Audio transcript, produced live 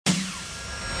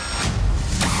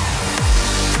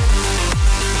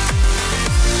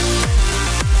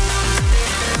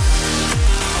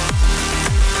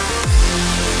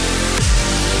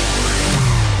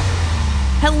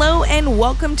and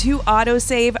welcome to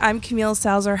AutoSave. I'm Camille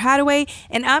Salazar-Hadaway,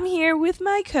 and I'm here with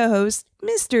my co-host,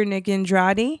 Mr. Nick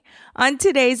Andrade. On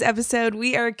today's episode,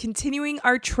 we are continuing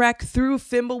our trek through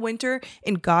Fimbulwinter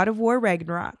in God of War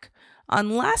Ragnarok.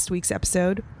 On last week's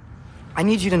episode, I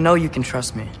need you to know you can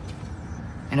trust me.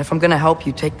 And if I'm gonna help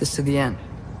you take this to the end,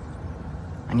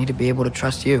 I need to be able to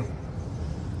trust you.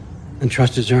 And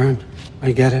trust is earned.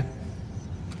 I get it.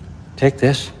 Take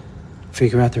this,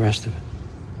 figure out the rest of it.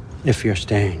 If you're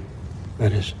staying,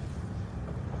 that is.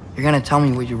 You're gonna tell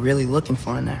me what you're really looking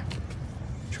for in there.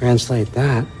 Translate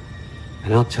that,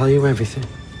 and I'll tell you everything.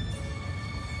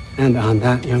 And on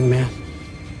that, young man,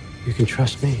 you can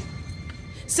trust me.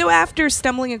 So after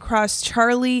stumbling across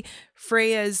Charlie,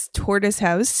 Freya's tortoise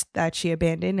house that she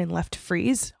abandoned and left to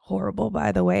freeze, horrible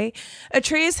by the way,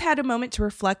 Atreus had a moment to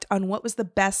reflect on what was the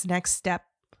best next step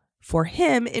for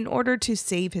him in order to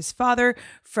save his father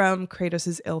from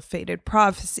Kratos' ill-fated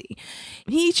prophecy.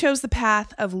 He chose the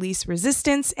path of least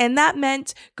resistance, and that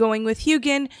meant going with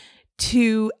Hugin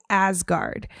to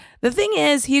Asgard. The thing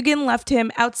is, Hugin left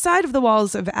him outside of the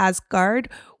walls of Asgard,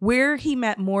 where he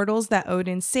met mortals that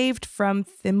Odin saved from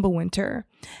Fimbulwinter.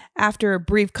 After a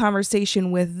brief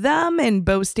conversation with them and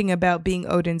boasting about being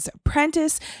Odin's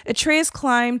apprentice, Atreus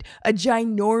climbed a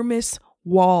ginormous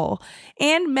wall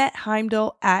and met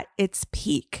Heimdall at its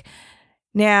peak.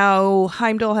 Now,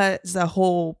 Heimdall has a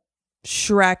whole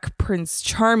Shrek Prince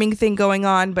Charming thing going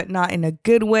on, but not in a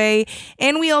good way.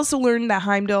 And we also learned that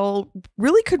Heimdall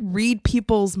really could read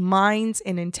people's minds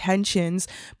and intentions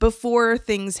before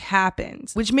things happened,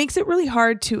 which makes it really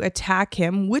hard to attack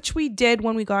him, which we did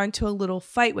when we got into a little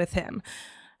fight with him.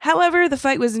 However, the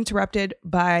fight was interrupted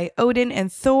by Odin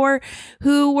and Thor,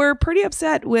 who were pretty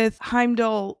upset with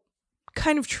Heimdall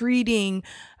kind of treating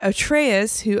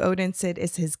Atreus, who Odin said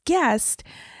is his guest.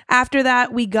 After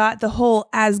that, we got the whole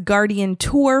Asgardian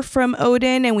tour from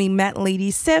Odin, and we met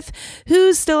Lady Sif,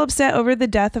 who's still upset over the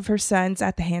death of her sons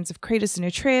at the hands of Kratos and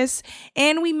Atreus.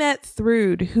 And we met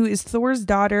Thrud, who is Thor's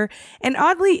daughter, and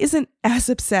oddly isn't as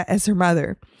upset as her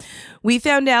mother. We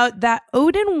found out that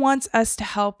Odin wants us to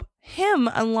help him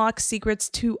unlock secrets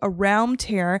to a realm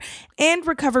tear and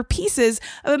recover pieces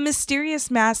of a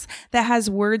mysterious mask that has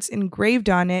words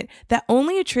engraved on it that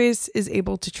only Atreus is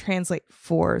able to translate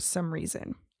for some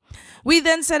reason. We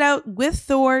then set out with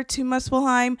Thor to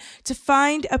Muspelheim to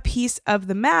find a piece of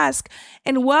the mask,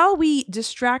 and while we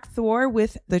distract Thor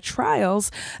with the trials,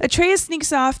 Atreus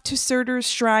sneaks off to Surtur's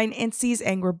shrine and sees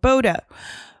Angrboda.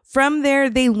 From there,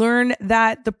 they learn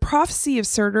that the prophecy of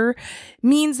Surtur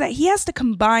means that he has to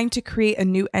combine to create a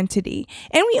new entity.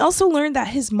 And we also learn that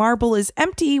his marble is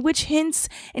empty, which hints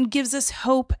and gives us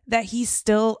hope that he's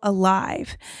still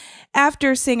alive.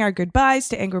 After saying our goodbyes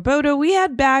to Angrboda, we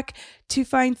head back to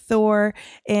find Thor,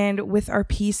 and with our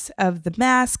piece of the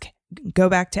mask, go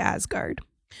back to Asgard.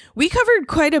 We covered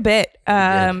quite a bit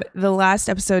the last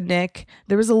episode, Nick.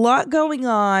 There was a lot going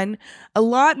on, a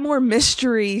lot more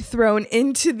mystery thrown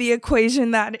into the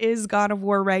equation that is God of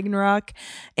War Ragnarok.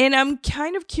 And I'm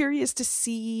kind of curious to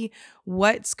see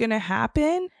what's going to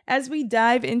happen as we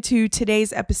dive into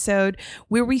today's episode,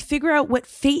 where we figure out what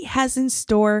fate has in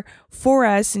store for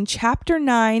us in Chapter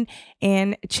 9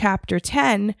 and Chapter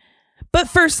 10. But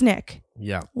first, Nick.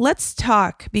 Yeah. Let's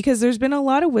talk, because there's been a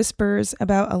lot of whispers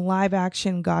about a live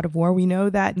action God of War. We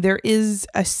know that there is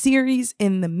a series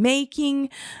in the making,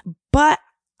 but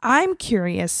I'm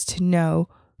curious to know,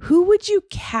 who would you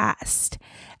cast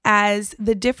as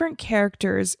the different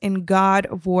characters in God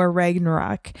of War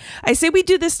Ragnarok? I say we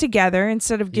do this together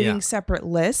instead of giving separate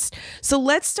lists. So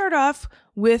let's start off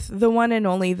with the one and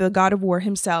only, the God of War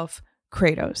himself,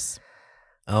 Kratos.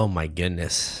 Oh my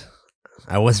goodness.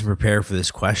 I wasn't prepared for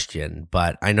this question,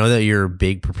 but I know that you're a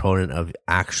big proponent of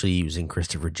actually using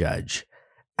Christopher Judge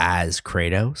as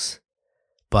Kratos,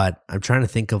 but I'm trying to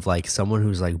think of like someone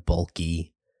who's like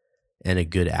bulky and a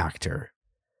good actor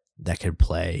that could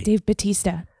play. Dave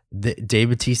Bautista. Dave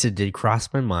Bautista did cross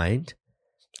my mind.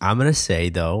 I'm going to say,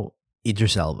 though,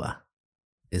 Idris Elba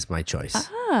is my choice.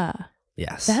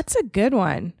 Yes. That's a good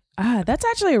one. That's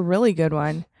actually a really good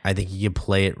one. I think he could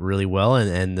play it really well,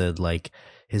 and the like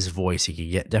his voice, he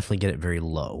could definitely get it very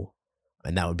low,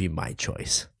 and that would be my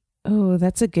choice. Oh,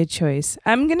 that's a good choice.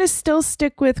 I'm going to still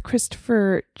stick with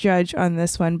Christopher Judge on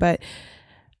this one, but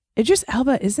Idris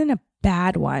Elba isn't a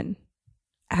bad one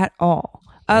at all.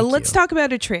 Let's talk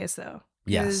about Atreus, though.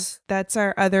 Yes. That's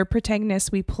our other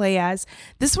protagonist we play as.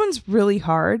 This one's really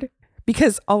hard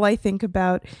because all I think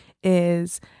about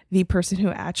is the person who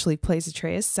actually plays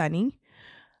Atreus, Sunny.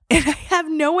 And I have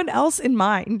no one else in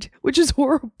mind, which is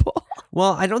horrible.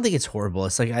 Well, I don't think it's horrible.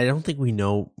 It's like, I don't think we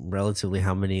know relatively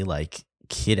how many like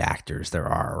kid actors there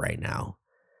are right now.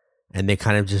 and they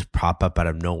kind of just pop up out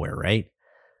of nowhere, right?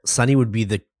 Sunny would be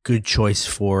the good choice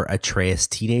for Atreus,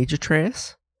 teenage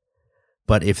Atreus.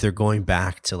 But if they're going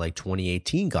back to like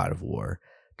 2018 God of War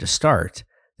to start,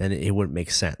 then it wouldn't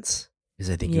make sense. Because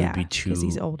I think it would be too... because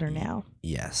he's older now.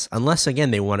 Yes. Unless,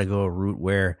 again, they want to go a route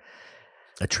where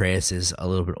Atreus is a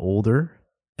little bit older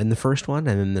in the first one,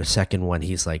 and then the second one,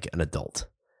 he's like an adult.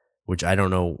 Which I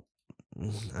don't know.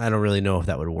 I don't really know if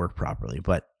that would work properly.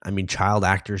 But, I mean, child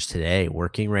actors today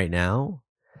working right now,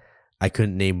 I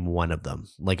couldn't name one of them.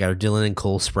 Like, are Dylan and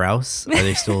Cole Sprouse, are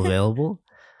they still available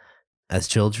as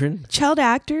children? Child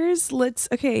actors,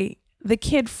 okay, the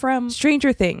kid from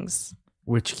Stranger Things.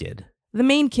 Which kid? The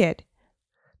main kid.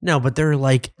 No, but they're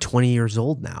like 20 years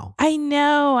old now. I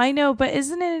know. But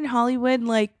isn't it in Hollywood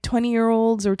like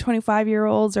 20-year-olds or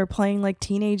 25-year-olds are playing like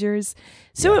teenagers?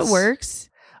 So Yes. It works.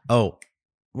 Oh,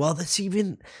 well, that's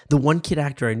even the one kid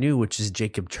actor I knew, which is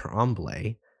Jacob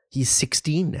Tremblay. He's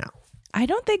 16 now. I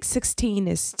don't think 16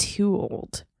 is too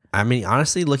old. I mean,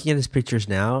 honestly, looking at his pictures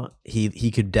now,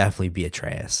 he could definitely be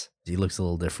Atreus. He looks a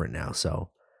little different now.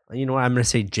 So, you know what? I'm going to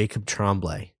say Jacob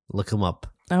Tremblay. Look him up.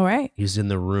 All right. He was in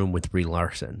The Room with Brie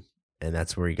Larson, and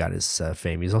that's where he got his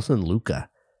fame. He's also in Luca.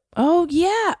 Oh,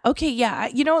 yeah. Okay, yeah.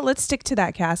 You know what? Let's stick to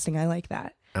that casting. I like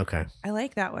that. Okay. I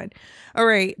like that one. All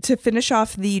right. To finish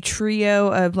off the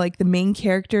trio of like the main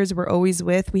characters we're always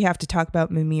with, we have to talk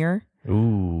about Mimir.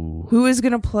 Ooh. Who is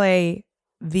going to play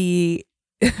the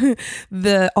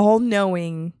the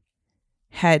all-knowing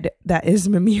head that is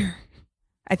Mimir?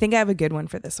 I think I have a good one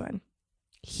for this one.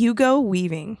 Hugo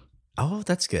Weaving. Oh,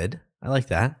 that's good. I like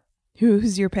that.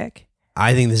 Who's your pick?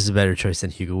 I think this is a better choice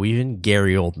than Hugo Weaving.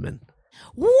 Gary Oldman.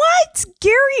 What?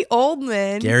 Gary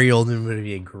Oldman? Gary Oldman would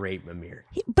be a great Mimir.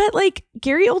 But like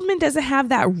Gary Oldman doesn't have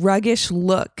that ruggish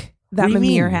look that What do you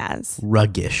Mimir mean, has.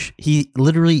 Ruggish. He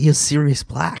literally is Sirius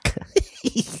Black.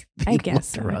 I guess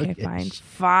so. Okay,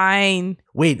 fine.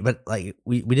 Wait, but like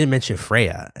we didn't mention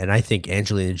Freya, and I think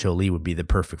Angelina Jolie would be the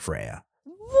perfect Freya.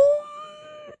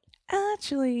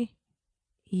 Actually,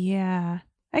 yeah,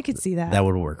 I could see that. That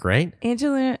would work, right?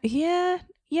 Angelina, yeah,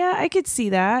 I could see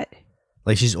that.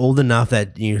 Like she's old enough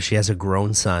that she has a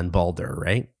grown son, Baldur,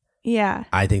 right? Yeah,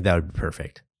 I think that would be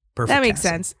perfect. Perfect. that makes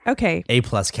casting. sense. Okay, A+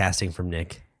 casting from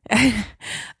Nick.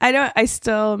 I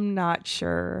still am not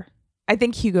sure. I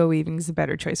think Hugo Weaving's a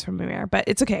better choice for Mimir, but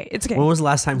it's okay. It's okay. When was the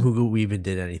last time Hugo Weaving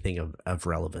did anything of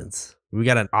relevance? We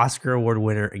got an Oscar award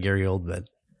winner, Gary Oldman.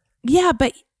 Yeah,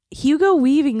 but Hugo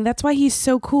Weaving, that's why he's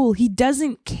so cool. He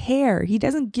doesn't care. He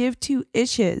doesn't give two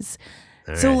issues.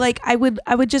 All So right. like I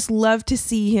would just love to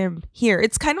see him here.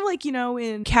 It's kind of like,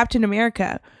 in Captain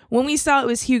America. When we saw it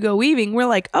was Hugo Weaving, we're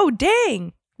like, "Oh,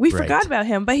 dang. We Right. forgot about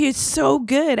him, but he's so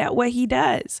good at what he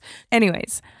does."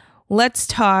 Anyways, let's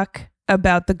talk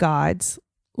about the gods.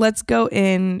 Let's go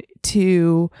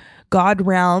into God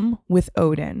realm with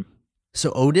Odin.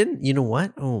 So Odin, you know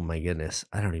what? Oh my goodness.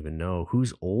 I don't even know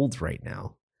who's old right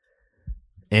now.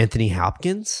 Anthony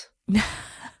Hopkins?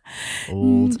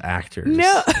 Old actors.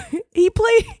 No, he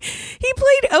played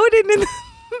Odin in the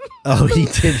Oh, he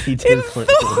did. He in did. play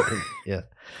Thor. Odin. Yeah.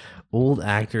 Old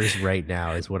actors right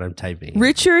now is what I'm typing.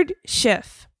 Richard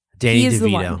Schiff. Danny he is the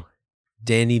one. DeVito.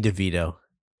 Danny DeVito.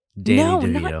 No,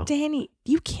 DeVito. not Danny.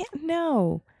 You can't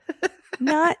know.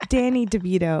 Not Danny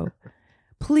DeVito.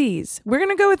 Please. We're going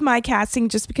to go with my casting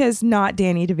just because not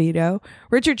Danny DeVito.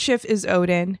 Richard Schiff is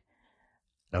Odin.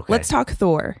 Okay. Let's talk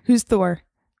Thor. Who's Thor?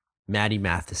 Maddie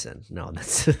Matheson. No,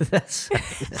 that's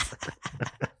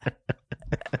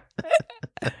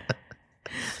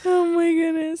Oh my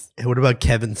goodness. What about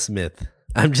Kevin Smith?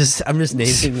 I'm just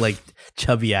naming like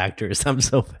chubby actors. I'm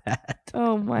so bad.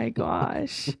 Oh my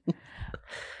gosh.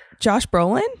 Josh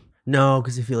Brolin? No,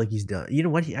 because I feel like he's done. You know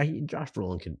what? Josh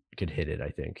Brolin could hit it. I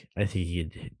think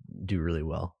he'd do really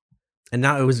well. And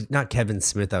now it was not Kevin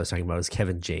Smith I was talking about. It was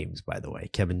Kevin James, by the way.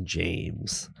 Kevin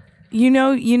James. You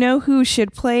know who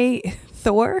should play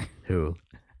Thor? Who?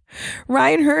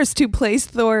 Ryan Hurst, who plays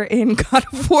Thor in God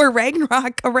of War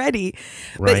Ragnarok already.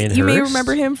 Ryan But you may Hurst?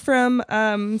 remember him from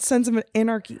Sons of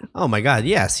Anarchy. Oh my God!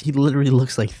 Yes, he literally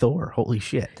looks like Thor. Holy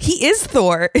shit! He is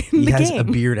Thor in He the has game. a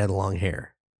beard and long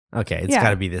hair. Okay, it's Yeah.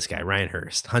 got to be this guy, Ryan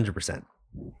Hurst, 100%.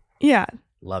 Yeah.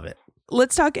 Love it.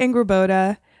 Let's talk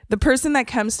Angrboda. The person that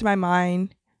comes to my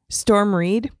mind, Storm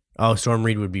Reed. Oh, Storm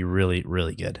Reed would be really,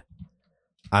 really good.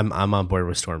 I'm on board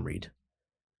with Storm Reed.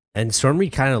 And Storm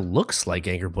Reed kind of looks like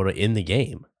Angrboda in the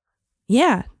game.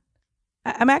 Yeah.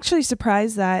 I'm actually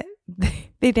surprised that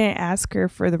they didn't ask her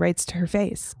for the rights to her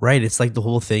face. Right. It's like the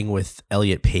whole thing with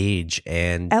Elliot Page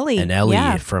and Ellie, Ellie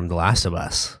yeah. from The Last of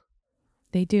Us.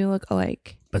 They do look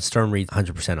alike. But Storm Reed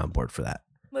 100% on board for that.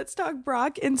 Let's talk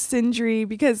Brock and Sindri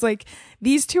because like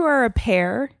these two are a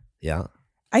pair. Yeah.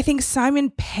 I think Simon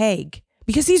Pegg,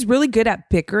 because he's really good at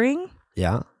bickering.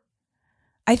 Yeah.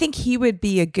 I think he would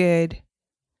be a good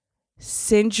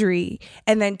Sindri,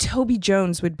 and then Toby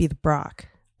Jones would be the Brock.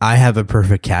 I have a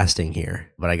perfect casting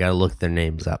here, but I got to look their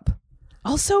names up.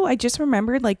 Also, I just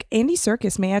remembered like Andy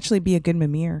Serkis may actually be a good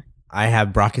Mimir. I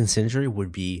have Brock and Sindri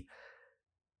would be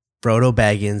Frodo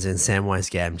Baggins, and Samwise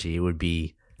Gamgee would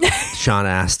be Sean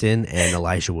Astin and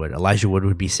Elijah Wood. Elijah Wood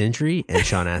would be Sindri, and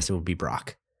Sean Astin would be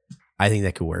Brock. I think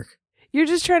that could work. You're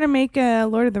just trying to make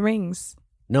Lord of the Rings.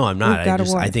 No, I'm not.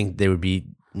 I think they would be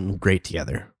great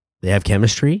together. They have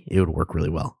chemistry. It would work really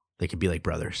well. They could be like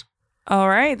brothers. All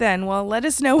right, then. Well, let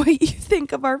us know what you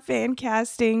think of our fan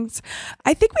castings.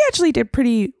 I think we actually did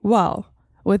pretty well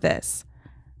with this.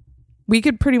 We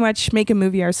could pretty much make a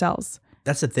movie ourselves.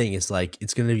 That's the thing. It's like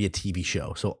it's going to be a TV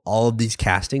show. So all of these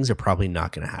castings are probably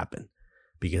not going to happen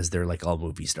because they're like all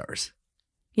movie stars.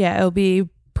 Yeah, it'll be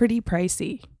pretty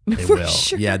pricey. It will.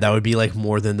 Sure. Yeah, that would be like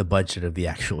more than the budget of the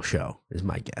actual show, is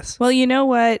my guess. Well, you know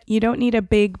what? You don't need a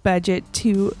big budget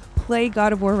to play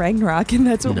God of War Ragnarok, and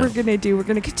that's what we're going to do. We're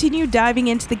going to continue diving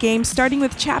into the game, starting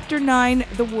with Chapter 9,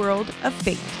 The World of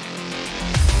Fate.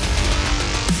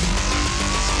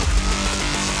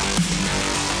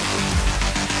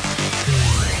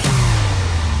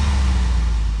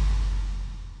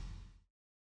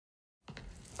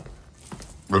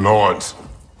 The Norns.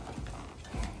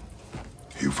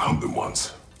 You found them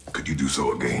once. Could you do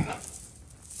so again?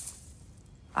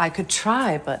 I could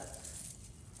try, but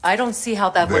I don't see how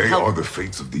that would They help. are the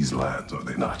fates of these lands, are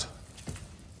they not?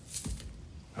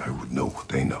 I would know what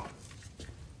they know,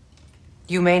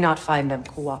 You may not find them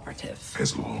cooperative.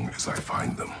 as long as I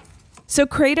find them. So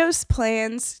Kratos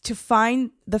plans to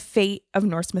find the fate of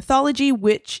Norse mythology,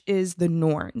 which is the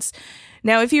Norns.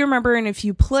 Now, if you remember, and if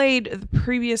you played the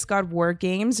previous God of War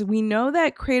games, we know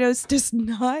that Kratos does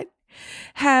not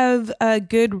have a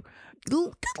good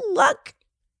luck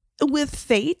with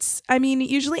fates. I mean, it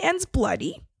usually ends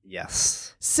bloody.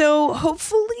 Yes. So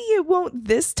hopefully it won't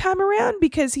this time around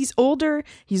because he's older,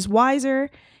 he's wiser,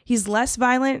 he's less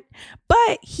violent,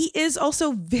 but he is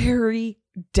also very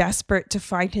desperate to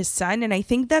find his son. And I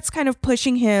think that's kind of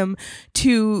pushing him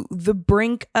to the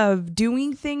brink of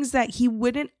doing things that he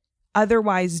wouldn't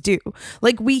otherwise do.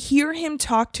 Like we hear him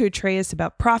talk to Atreus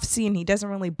about prophecy and he doesn't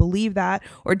really believe that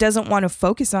or doesn't want to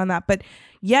focus on that, but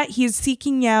yet he's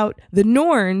seeking out the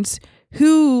Norns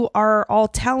who are all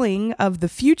telling of the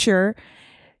future,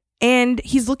 and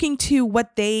he's looking to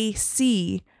what they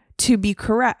see to be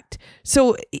correct.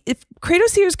 So if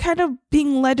Kratos here is kind of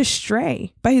being led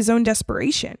astray by his own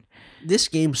desperation. This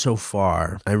game so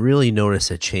far, I really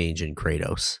notice a change in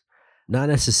Kratos. Not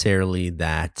necessarily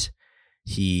that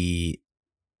he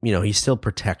still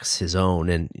protects his own,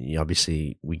 and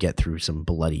obviously we get through some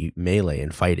bloody melee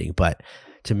and fighting, but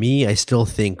to me, I still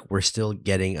think we're still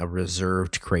getting a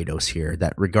reserved Kratos here,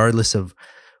 that regardless of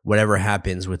whatever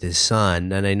happens with his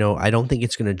son, and I don't think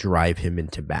it's going to drive him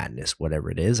into madness,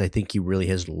 whatever it is. I think he really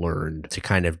has learned to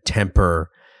kind of temper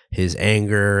his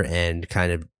anger and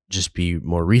kind of just be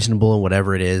more reasonable in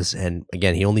whatever it is. And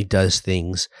again, he only does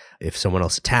things if someone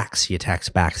else attacks, he attacks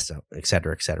back, et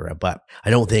cetera, et cetera. But I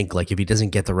don't think like if he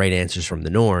doesn't get the right answers from the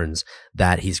Norns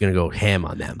that he's going to go ham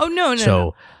on them. Oh, no.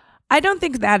 So I don't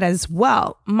think that as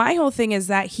well. My whole thing is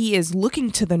that he is looking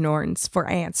to the Norns for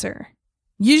answer.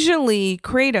 Usually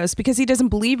Kratos, because he doesn't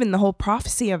believe in the whole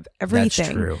prophecy of everything.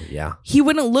 That's true, yeah. He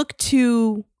wouldn't look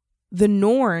to the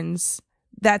Norns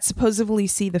that supposedly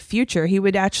see the future. He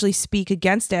would actually speak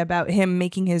against it about him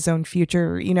making his own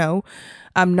future,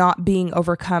 not being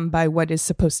overcome by what is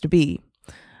supposed to be.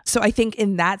 So I think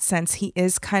in that sense, he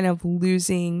is kind of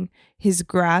losing his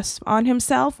grasp on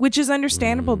himself, which is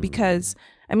understandable because,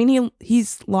 I mean,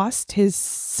 he's lost his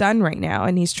son right now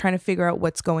and he's trying to figure out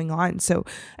what's going on. So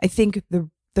I think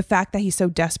the fact that he's so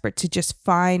desperate to just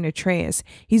find Atreus,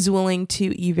 he's willing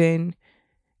to even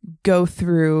go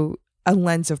through a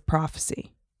lens of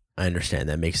prophecy. I understand.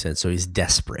 That makes sense. So he's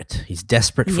desperate. He's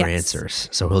desperate for answers.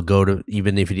 So he'll go to,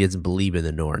 even if he doesn't believe in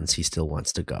the Norns, he still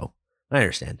wants to go. I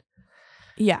understand.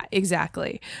 Yeah,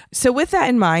 exactly. So with that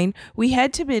in mind, we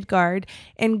head to Midgard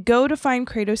and go to find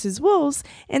Kratos' wolves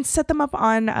and set them up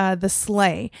on the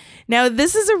sleigh. Now,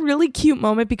 this is a really cute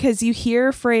moment because you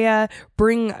hear Freya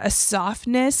bring a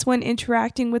softness when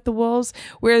interacting with the wolves,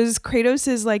 whereas Kratos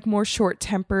is like more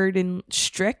short-tempered and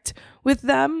strict with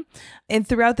them. And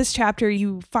throughout this chapter,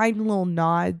 you find little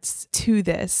nods to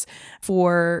this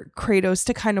for Kratos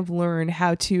to kind of learn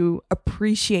how to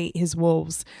appreciate his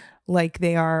wolves like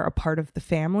they are a part of the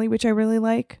family, which I really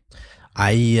like.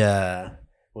 I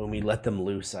when we let them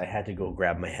loose, I had to go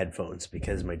grab my headphones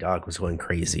because my dog was going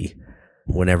crazy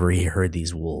whenever he heard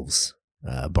these wolves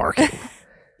barking.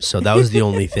 So that was the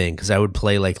only thing, because I would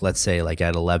play, like, let's say, like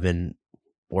at 11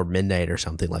 or midnight or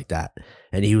something like that,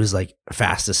 and he was like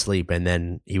fast asleep, and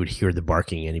then he would hear the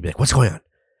barking and he'd be like, what's going on?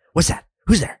 What's that?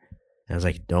 Who's there? And I was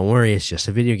like, don't worry, it's just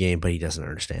a video game, but he doesn't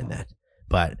understand that.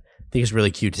 But I think it's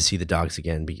really cute to see the dogs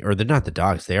again, or they're not the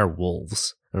dogs, they are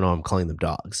wolves. I don't know, I'm calling them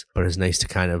dogs, but it's nice to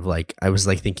kind of like, I was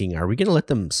like thinking, are we going to let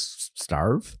them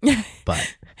starve?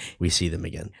 But we see them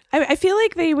again. I feel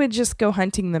like they would just go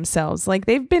hunting themselves. Like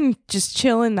they've been just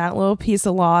chilling that little piece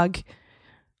of log,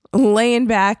 laying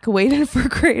back, waiting for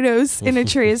Kratos and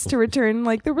Atreus to return.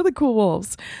 Like they're really cool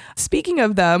wolves. Speaking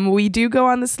of them, we do go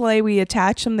on the sleigh, we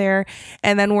attach them there,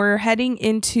 and then we're heading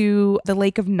into the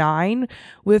Lake of Nine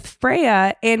with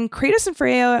Freya, and Kratos and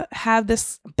Freya have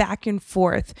this back and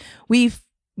forth. We've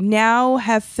now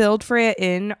have filled Freya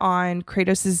in on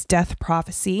Kratos' death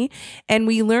prophecy, and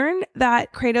we learn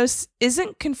that Kratos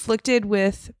isn't conflicted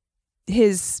with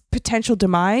his potential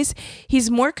demise.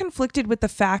 He's more conflicted with the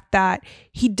fact that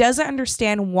he doesn't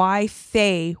understand why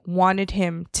Faye wanted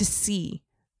him to see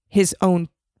his own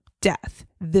death,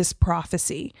 this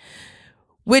prophecy,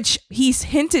 which he's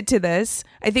hinted to this.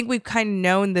 I think we've kind of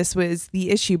known this was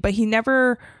the issue, but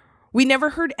we never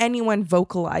heard anyone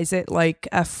vocalize it like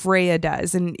Freya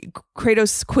does. And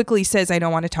Kratos quickly says, I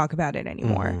don't want to talk about it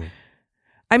anymore.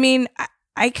 I mean,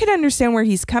 I could understand where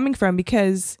he's coming from,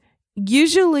 because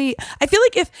usually I feel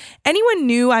like if anyone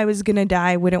knew I was going to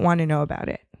die, I wouldn't want to know about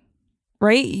it.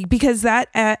 Right? Because that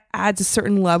adds a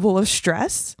certain level of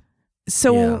stress.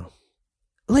 So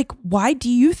like, why do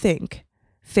you think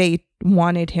Faye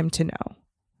wanted him to know?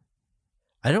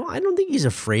 I don't think he's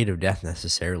afraid of death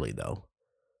necessarily, though.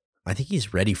 I think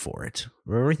he's ready for it.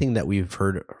 Everything that we've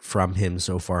heard from him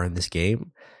so far in this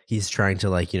game, he's trying to,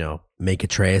 like, you know, make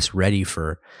Atreus ready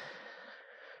for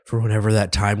whenever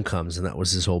that time comes, and that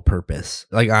was his whole purpose.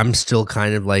 Like, I'm still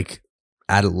kind of like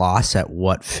at a loss at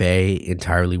what Faye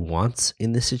entirely wants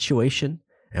in this situation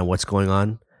and what's going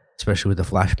on, especially with the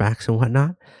flashbacks and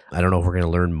whatnot. I don't know if we're going to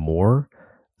learn more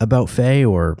about Faye,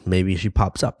 or maybe she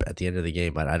pops up at the end of the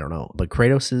game, but I don't know. But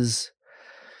Kratos is,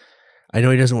 I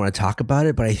know he doesn't want to talk about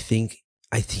it, but I think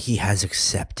he has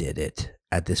accepted it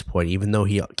at this point, even though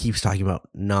he keeps talking about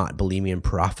not believing in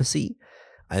prophecy.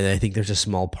 And I think there's a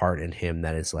small part in him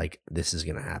that is like, this is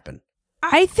going to happen.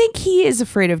 I think he is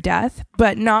afraid of death,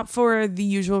 but not for the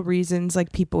usual reasons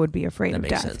like people would be afraid of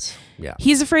death. That makes sense. Yeah.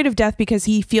 He's afraid of death because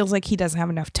he feels like he doesn't have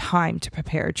enough time to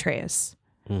prepare Atreus.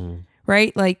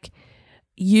 Right? Like,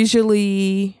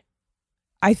 usually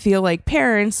I feel like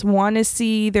parents want to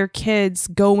see their kids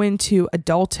go into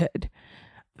adulthood.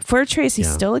 For Atreus, he's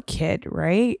still a kid,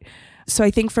 right? So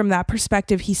I think from that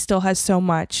perspective, he still has so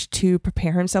much to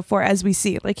prepare himself for, as we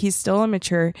see. Like, he's still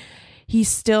immature. He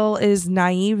still is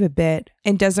naive a bit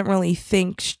and doesn't really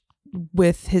think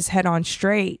with his head on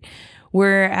straight.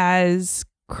 Whereas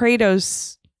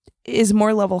Kratos is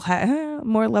more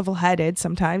level-headed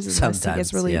sometimes. He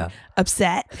gets really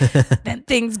upset. Then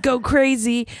things go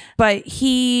crazy. But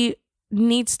he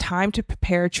needs time to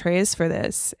prepare Atreus for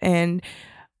this. And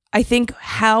I think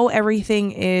how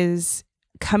everything is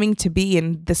coming to be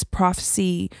and this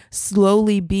prophecy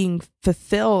slowly being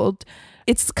fulfilled,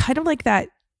 it's kind of like that.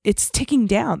 It's ticking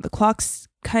down. The clock's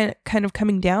kind of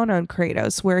coming down on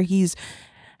Kratos, where he's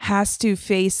has to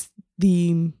face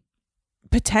the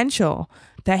potential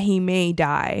that he may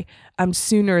die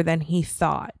sooner than he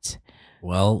thought.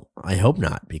 Well, I hope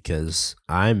not, because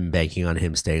I'm banking on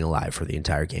him staying alive for the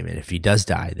entire game. And if he does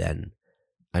die, then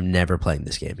I'm never playing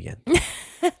this game again.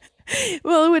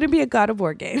 Well, it wouldn't be a God of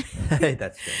War game.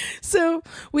 That's true. So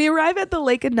we arrive at the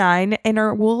Lake of Nine, and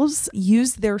our wolves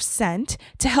use their scent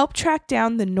to help track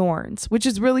down the Norns, which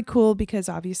is really cool because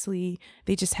obviously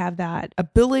they just have that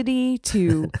ability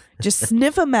to just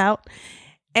sniff them out.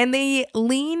 And they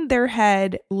lean their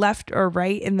head left or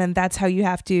right, and then that's how you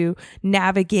have to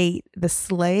navigate the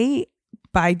sleigh,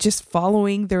 by just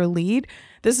following their lead.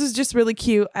 This is just really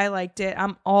cute. I liked it.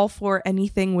 I'm all for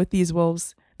anything with these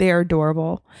wolves. They are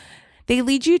adorable. They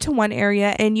lead you to one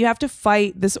area and you have to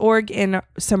fight this orc and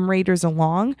some raiders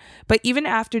along. But even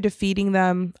after defeating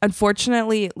them,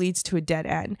 unfortunately, it leads to a dead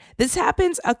end. This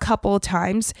happens a couple of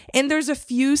times, and there's a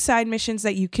few side missions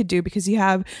that you could do because you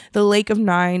have the Lake of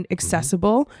Nine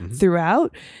accessible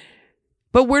throughout.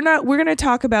 But we're going to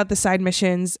talk about the side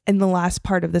missions in the last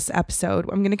part of this episode.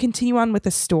 I'm going to continue on with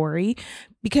the story,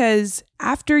 because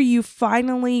after you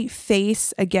finally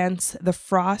face against the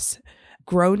Frost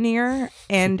Gronir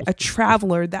and a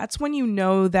traveler, that's when you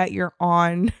know that you're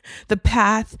on the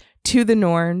path to the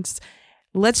Norns.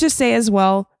 let's just say as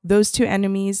well, those two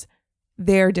enemies,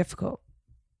 they're difficult.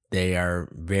 They are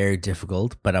very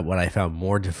difficult, but what I found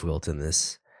more difficult in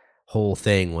this whole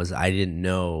thing was I didn't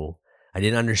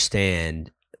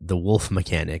understand the wolf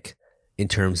mechanic in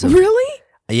terms of... Really?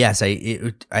 Yes,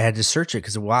 I had to search it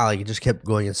because a while I just kept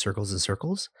going in circles and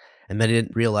circles, and then I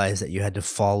didn't realize that you had to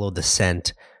follow the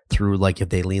scent through, like if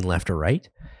they lean left or right.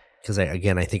 Because I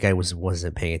think I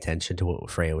wasn't paying attention to what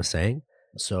Freya was saying,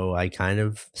 so I kind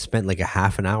of spent like a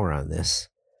half an hour on this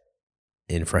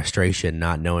in frustration,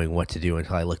 not knowing what to do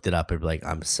until I looked it up and be like,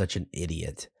 I'm such an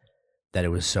idiot that it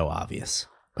was so obvious.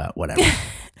 But whatever.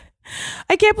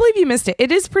 I can't believe you missed it.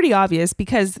 It is pretty obvious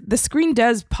because the screen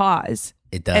does pause.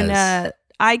 It does. And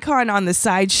icon on the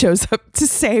side shows up to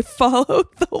say follow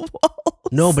the wolves.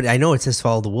 No, but I know it says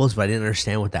follow the wolves, but I didn't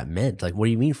understand what that meant. Like, what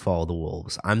do you mean follow the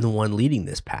wolves? I'm the one leading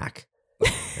this pack.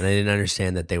 And I didn't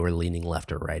understand that they were leaning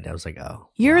left or right. I was like, oh.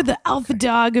 You're wow, the alpha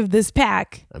dog of this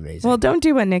pack. Amazing. Well, don't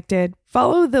do what Nick did.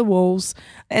 Follow the wolves.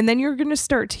 And then you're going to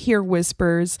start to hear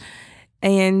whispers.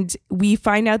 And we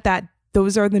find out that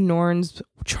those are the Norns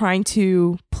trying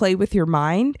to play with your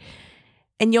mind.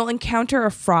 And you'll encounter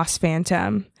a frost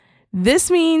phantom. This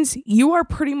means you are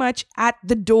pretty much at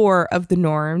the door of the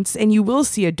Norns. And you will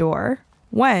see a door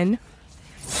when...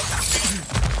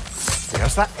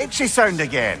 There's that itchy sound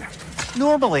again.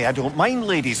 Normally, I don't mind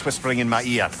ladies whispering in my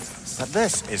ear, but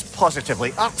this is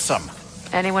positively irksome.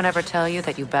 Anyone ever tell you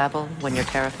that you babble when you're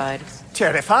terrified?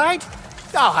 Terrified?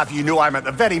 I'll have you know I'm at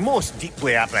the very most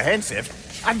deeply apprehensive.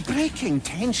 And breaking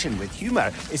tension with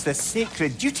humour is the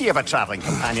sacred duty of a travelling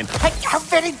companion. How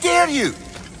very dare you?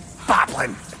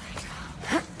 Babbling.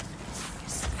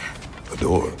 The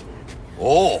door.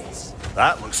 Oh,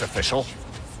 that looks official.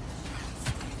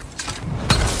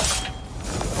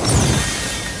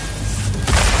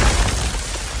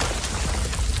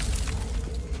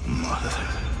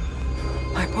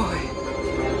 My boy.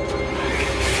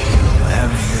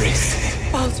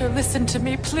 Everything. Baldur, listen to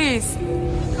me, please.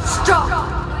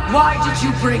 Stop! Why did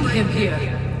you bring him here?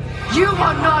 You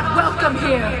are not welcome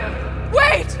here!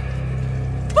 Wait!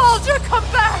 Baldur, come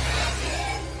back!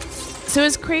 So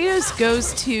as Kratos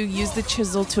goes to use the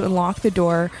chisel to unlock the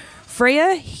door,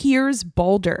 Freya hears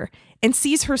Baldur and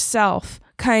sees herself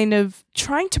kind of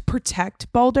trying to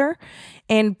protect Baldur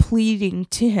and pleading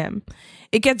to him.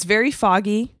 It gets very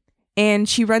foggy and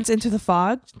she runs into the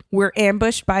fog. We're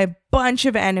ambushed by a bunch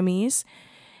of enemies.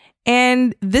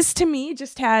 And this to me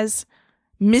just has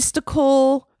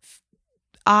mystical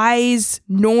eyes,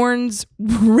 Norns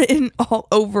written all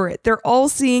over it. They're all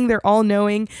seeing, they're all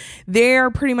knowing. They're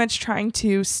pretty much trying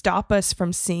to stop us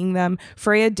from seeing them.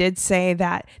 Freya did say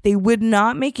that they would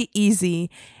not make it easy,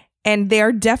 and they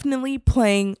are definitely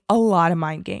playing a lot of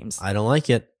mind games. I don't like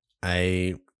it.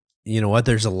 You know what?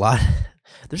 There's a lot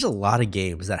of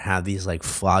games that have these like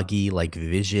foggy, like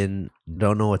vision,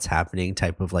 don't know what's happening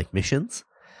type of like missions.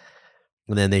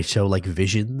 And then they show like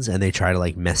visions and they try to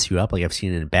like mess you up. Like I've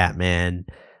seen it in Batman.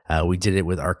 We did it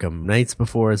with Arkham Knights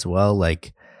before as well.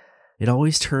 Like it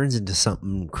always turns into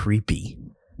something creepy.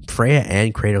 Freya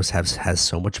and Kratos has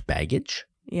so much baggage.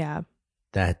 Yeah.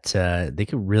 That they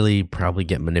could really probably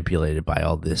get manipulated by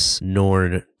all this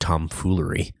Norn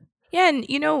tomfoolery. Yeah, and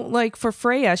you know, like for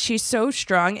Freya, she's so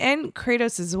strong, and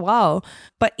Kratos as well.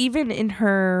 But even in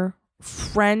her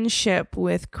friendship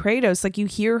with Kratos, like you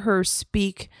hear her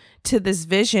speak to this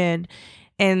vision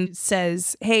and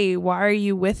says, hey, why are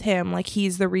you with him? Like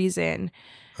he's the reason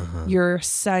your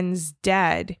son's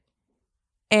dead.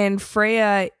 And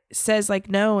Freya says like,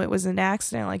 no, it was an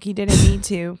accident. Like he didn't mean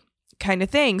to, kind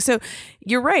of thing. So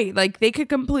you're right. Like they could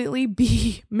completely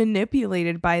be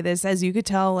manipulated by this. As you could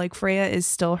tell, like Freya is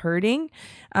still hurting.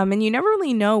 And you never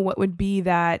really know what would be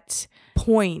that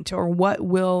point or what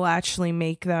will actually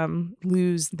make them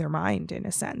lose their mind in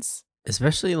a sense.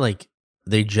 Especially like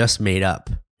they just made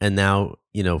up and now,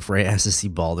 you know, Freya has to see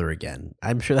Baldur again.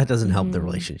 I'm sure that doesn't help the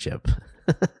relationship.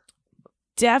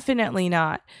 Definitely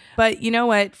not. But you know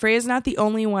what? Freya's not the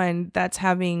only one that's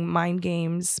having mind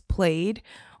games played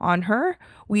on her.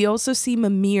 We also see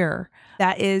Mimir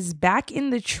that is back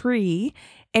in the tree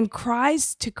and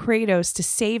cries to Kratos to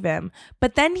save him.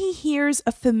 But then he hears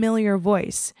a familiar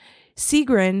voice,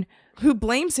 Sigrun, who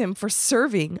blames him for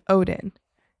serving Odin.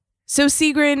 So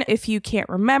Sigrun, if you can't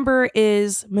remember,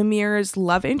 is Mimir's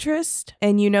love interest.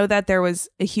 And you know that there was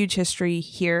a huge history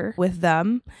here with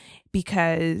them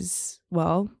because,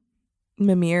 well,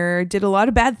 Mimir did a lot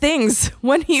of bad things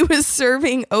when he was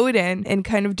serving Odin and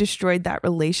kind of destroyed that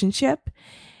relationship.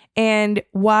 And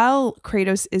while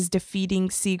Kratos is defeating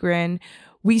Sigrun,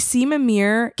 we see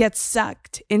Mimir get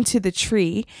sucked into the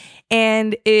tree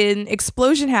and an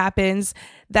explosion happens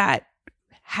that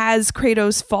has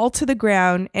Kratos fall to the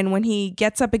ground, and when he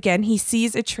gets up again, he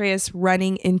sees Atreus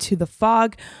running into the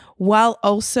fog while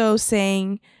also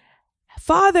saying,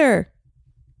 "Father,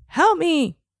 help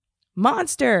me,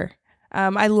 monster."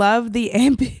 I love the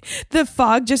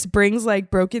fog just brings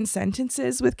like broken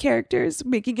sentences with characters,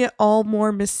 making it all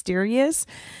more mysterious.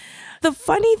 The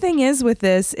funny thing is with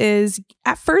this is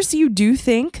at first you do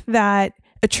think that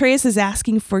Atreus is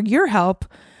asking for your help,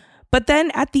 but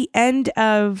then at the end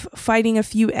of fighting a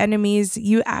few enemies,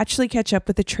 you actually catch up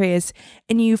with Atreus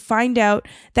and you find out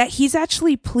that he's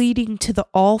actually pleading to the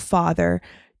All-Father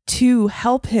to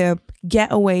help him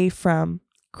get away from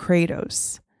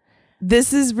Kratos.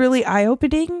 This is really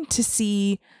eye-opening to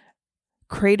see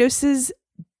Kratos's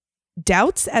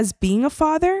doubts as being a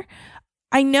father.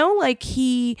 I know like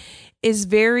he is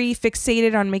very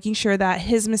fixated on making sure that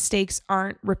his mistakes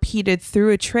aren't repeated through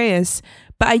Atreus,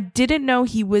 but I didn't know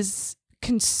he was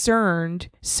concerned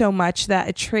so much that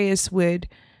Atreus would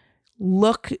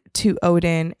look to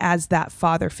Odin as that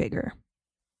father figure.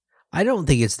 I don't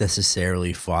think it's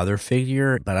necessarily father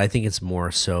figure, but I think it's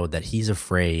more so that he's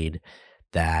afraid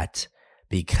that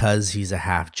because he's a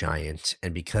half giant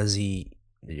and because he,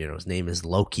 his name is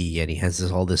Loki and he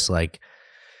has all this like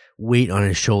weight on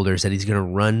his shoulders that he's going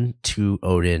to run to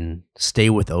Odin, stay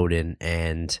with Odin,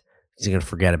 and he's going to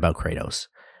forget about Kratos.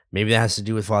 Maybe that has to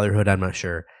do with fatherhood. I'm not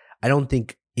sure. I don't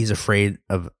think he's afraid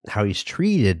of how he's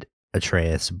treated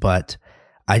Atreus, but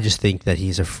I just think that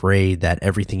he's afraid that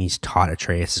everything he's taught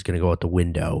Atreus is going to go out the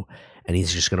window and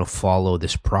he's just going to follow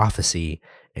this prophecy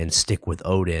and stick with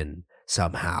Odin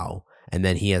somehow. And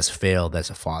then he has failed as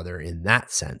a father in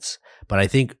that sense. But I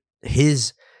think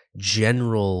his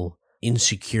general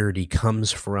insecurity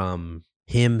comes from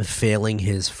him failing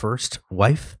his first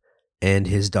wife and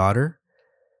his daughter.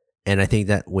 And I think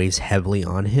that weighs heavily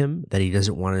on him, that he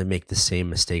doesn't want to make the same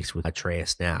mistakes with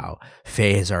Atreus now.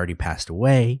 Faye has already passed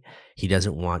away. He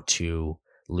doesn't want to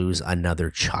lose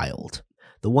another child.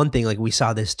 The one thing, like we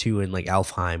saw this too in like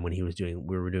Alfheim when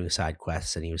we were doing side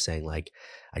quests, and he was saying like,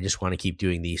 I just want to keep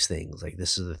doing these things. Like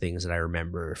this is the things that I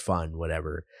remember, fun,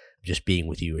 whatever, just being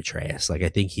with you, Atreus. Like I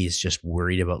think he's just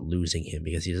worried about losing him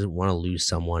because he doesn't want to lose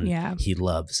someone he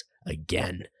loves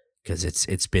again. Because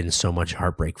it's been so much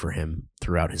heartbreak for him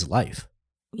throughout his life.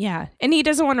 Yeah. And he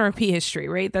doesn't want to repeat history,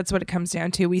 right? That's what it comes down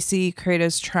to. We see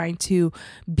Kratos trying to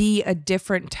be a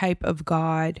different type of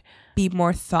god, be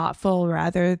more thoughtful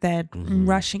rather than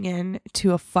rushing in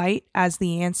to a fight as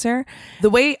the answer. The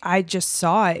way I just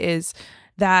saw it is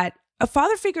that a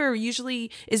father figure usually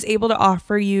is able to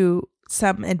offer you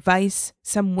some advice,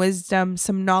 some wisdom,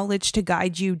 some knowledge to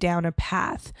guide you down a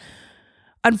path.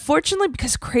 Unfortunately,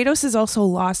 because Kratos is also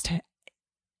lost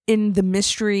in the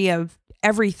mystery of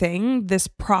everything, this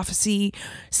prophecy,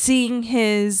 seeing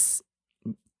his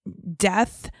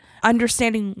death,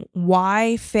 understanding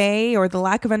why Faye, or the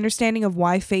lack of understanding of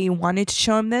why Faye wanted to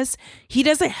show him this, he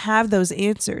doesn't have those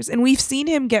answers. And we've seen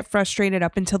him get frustrated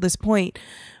up until this point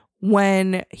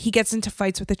when he gets into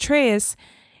fights with Atreus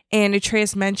and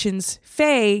Atreus mentions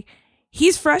Faye.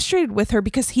 He's frustrated with her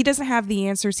because he doesn't have the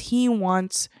answers he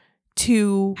wants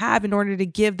to have in order to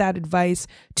give that advice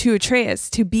to Atreus,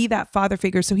 to be that father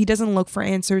figure, so he doesn't look for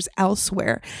answers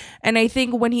elsewhere. And I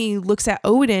think when he looks at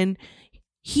Odin,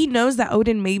 he knows that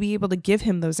Odin may be able to give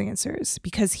him those answers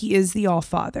because he is the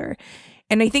All-Father.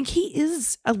 And I think he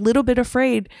is a little bit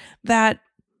afraid that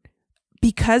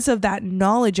because of that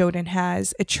knowledge Odin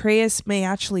has, Atreus may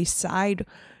actually side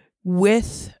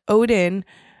with Odin,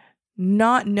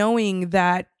 not knowing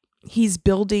that he's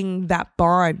building that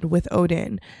bond with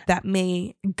Odin that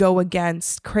may go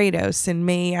against Kratos and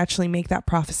may actually make that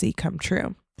prophecy come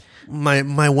true. My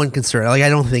one concern, like I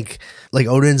don't think like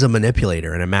Odin's a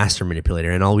manipulator and a master manipulator,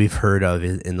 and all we've heard of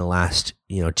in the last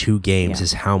 2 games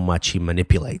is how much he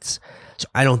manipulates. So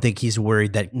I don't think he's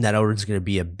worried that Odin's going to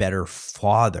be a better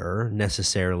father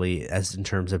necessarily, as in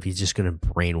terms of he's just going to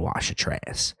brainwash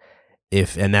Atreus.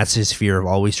 And that's his fear of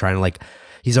always trying to like.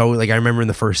 He's always like, I remember in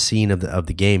the first scene of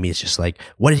the game, he's just like,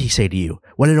 what did he say to you?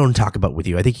 What did Odin talk about with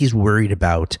you? I think he's worried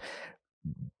about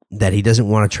that. He doesn't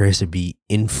want Atreus to be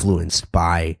influenced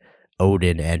by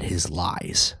Odin and his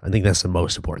lies. I think that's the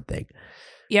most important thing.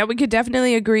 Yeah, we could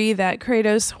definitely agree that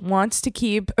Kratos wants to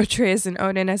keep Atreus and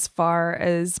Odin as far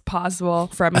as possible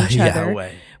from each other.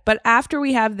 Way. But after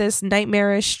we have this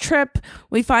nightmarish trip,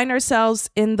 we find ourselves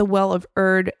in the Well of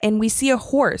Erd, and we see a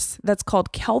horse that's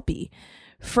called Kelpie.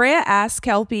 Freya asks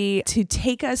Kelpie to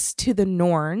take us to the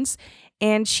Norns,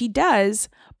 and she does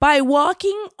by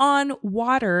walking on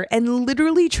water and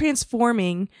literally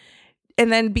transforming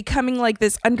and then becoming like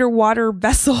this underwater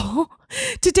vessel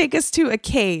to take us to a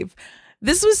cave.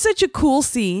 This was such a cool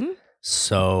scene.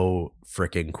 So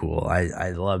freaking cool.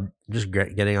 I love just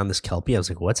getting on this Kelpie. I was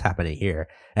like, what's happening here?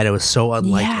 And it was so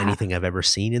unlike anything I've ever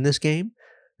seen in this game.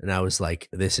 And I was like,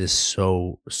 this is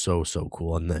so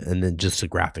cool. And then just the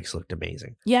graphics looked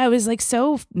amazing. Yeah, it was like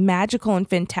so magical and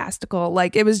fantastical.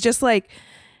 Like it was just like,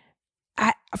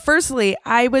 I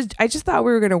just thought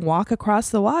we were gonna walk across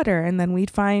the water and then we'd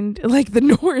find like the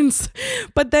Norns,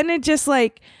 but then it just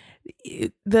like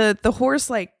the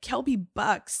horse like Kelpie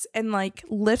bucks and like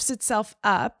lifts itself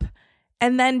up,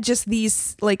 and then just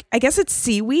these like, I guess it's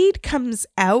seaweed comes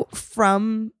out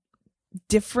from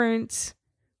different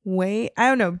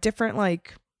different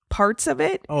like parts of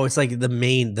it. Oh, it's like the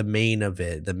main of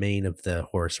it, the main of the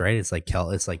horse, right? It's like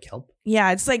kelp.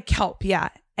 Yeah, it's like kelp. Yeah,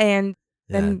 and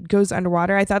then goes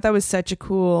underwater. I thought that was such a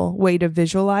cool way to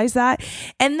visualize that.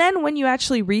 And then when you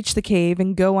actually reach the cave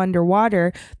and go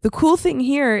underwater, the cool thing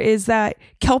here is that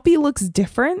Kelpie looks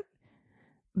different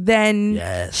than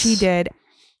she did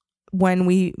when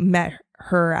we met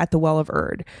her at the Well of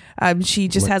Erd. She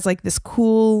just has like this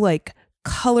cool like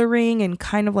coloring and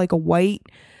kind of like a white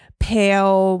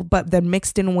pale, but then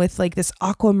mixed in with like this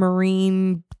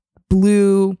aquamarine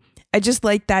blue. I just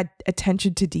like that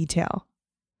attention to detail.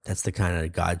 That's the kind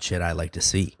of god shit I like to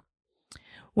see.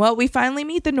 Well, we finally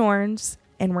meet the Norns,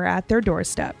 and we're at their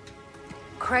doorstep.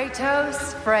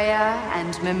 Kratos, Freya,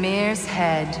 and Mimir's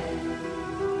head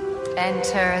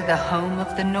enter the home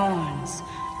of the Norns,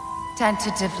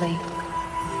 tentatively.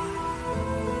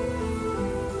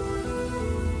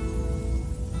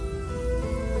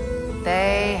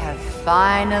 They have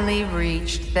finally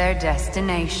reached their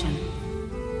destination.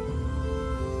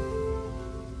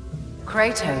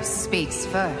 Kratos speaks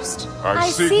first. I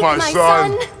seek my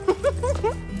son.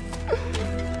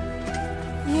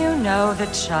 You know the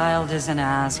child is in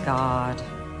Asgard.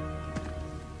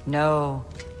 No,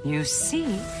 you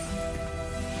seek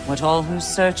what all who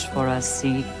search for us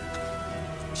seek.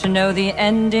 To know the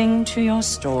ending to your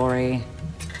story.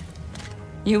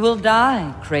 You will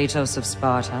die, Kratos of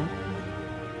Sparta.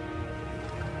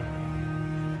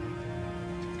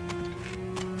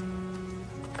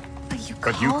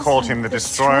 But you called him the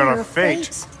Destroyer of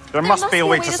Fate. There must be a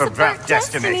way to subvert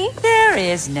destiny. There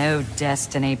is no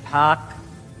destiny, Puck.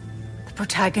 The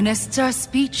protagonists are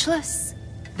speechless.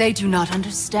 They do not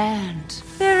understand.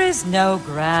 There is no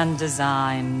grand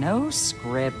design, no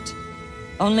script.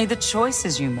 Only the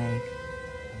choices you make.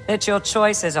 That your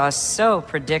choices are so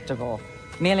predictable.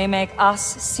 Merely make us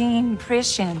seem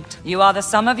prescient. You are the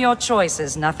sum of your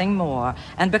choices, nothing more.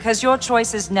 And because your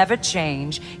choices never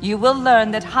change, you will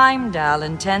learn that Heimdall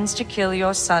intends to kill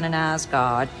your son in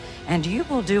Asgard, and you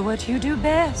will do what you do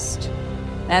best.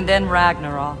 And then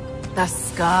Ragnarok. The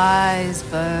skies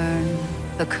burn,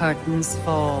 the curtains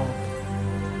fall.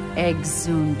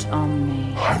 Exunt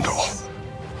omnes. Heimdall.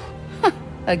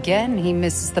 Again, he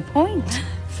misses the point.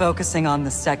 Focusing on the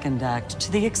second act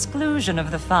to the exclusion of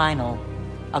the final.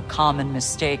 A common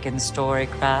mistake in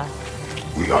storycraft.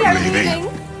 We are leaving.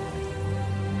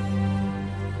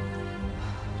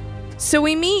 So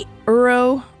we meet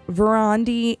Uro,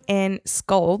 Verandi, and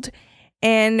Skuld,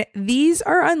 and these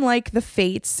are unlike the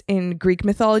Fates in Greek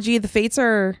mythology. The Fates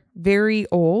are very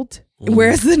old,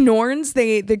 whereas the Norns,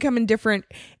 they come in different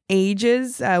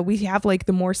ages. We have like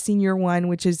the more senior one,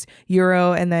 which is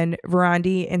Uro, and then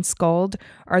Verandi and Skuld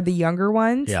are the younger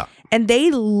ones. Yeah. And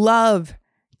they love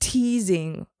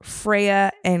teasing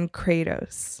Freya and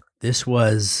Kratos. This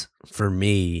was, for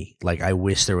me, like, I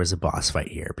wish there was a boss fight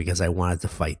here because I wanted to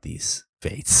fight these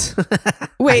Fates.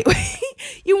 Wait,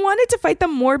 you wanted to fight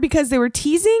them more because they were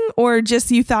teasing, or just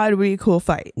you thought it would be a cool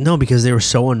fight? No, because they were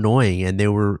so annoying and they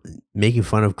were making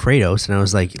fun of Kratos, and I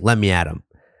was like, let me at him.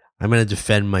 I'm going to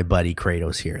defend my buddy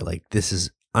Kratos here. Like, this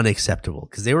is unacceptable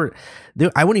because they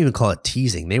I wouldn't even call it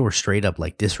teasing. They were straight up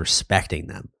like disrespecting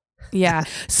them. Yeah.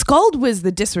 Skuld was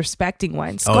the disrespecting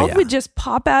one. Skuld would just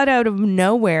pop out of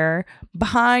nowhere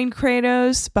behind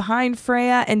Kratos, behind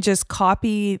Freya, and just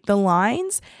copy the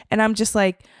lines. And I'm just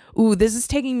like, ooh, this is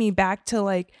taking me back to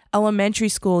like elementary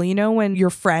school. You know, when your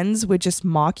friends would just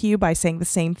mock you by saying the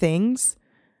same things?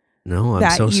 No,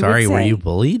 I'm so sorry. Were you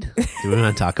bullied? Do we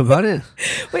want to talk about it?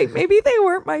 Wait, maybe they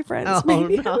weren't my friends.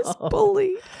 Maybe I was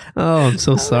bullied. Oh, I'm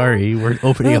so sorry. We're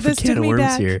opening up a can of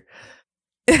worms here.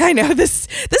 I know this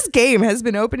game has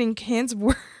been opening cans of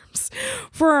worms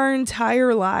for our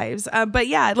entire lives. But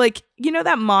yeah, like, you know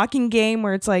that mocking game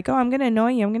where it's like, oh, I'm going to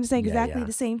annoy you. I'm going to say exactly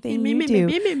the same thing you do.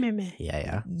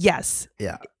 Yeah. Yes.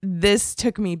 Yeah. This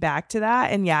took me back to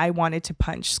that. And yeah, I wanted to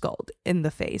punch Skuld in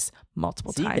the face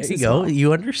multiple times. There you go. Well.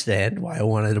 You understand why I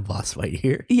wanted a boss fight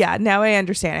here. Yeah, now I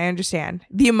understand.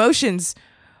 The emotions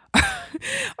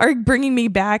are bringing me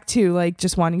back to like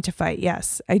just wanting to fight.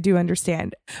 Yes, I do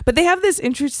understand. But they have this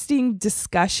interesting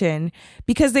discussion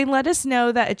because they let us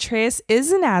know that Atreus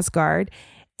is in Asgard,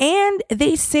 and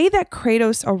they say that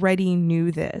Kratos already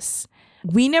knew this.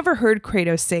 We never heard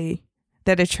Kratos say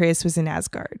that Atreus was in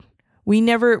Asgard.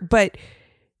 But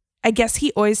I guess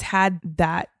he always had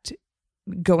that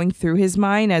going through his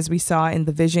mind. As we saw in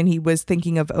the vision, he was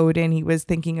thinking of Odin. He was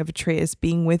thinking of Atreus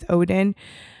being with Odin.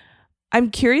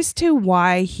 I'm curious to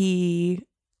why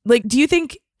do you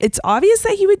think it's obvious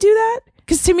that he would do that?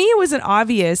 Because to me, it wasn't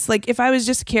obvious. Like, if I was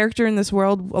just a character in this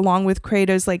world along with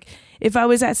Kratos, like if I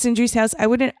was at Sindri's house, I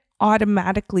wouldn't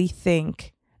automatically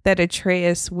think that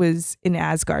Atreus was in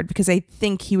Asgard, because I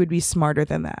think he would be smarter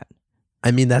than that.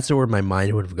 I mean, that's where my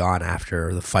mind would have gone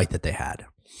after the fight that they had.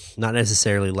 Not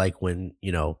necessarily like when,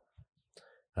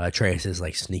 Atreus is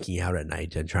like sneaking out at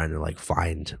night and trying to like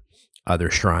find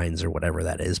other shrines or whatever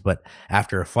that is. But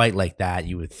after a fight like that,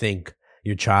 you would think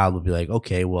your child would be like,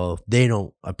 okay, well, if they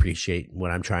don't appreciate what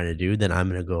I'm trying to do, then I'm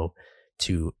going to go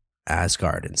to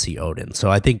Asgard and see Odin. So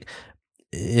I think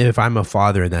if I'm a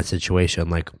father in that situation,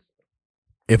 like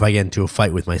if I get into a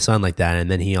fight with my son like that, and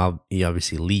then he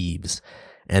obviously leaves,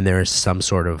 and there's some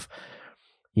sort of,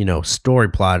 story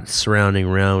plot surrounding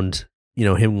around,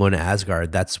 him going to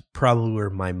Asgard, that's probably where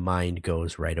my mind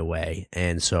goes right away.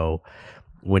 And so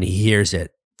when he hears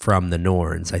it from the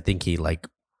Norns, I think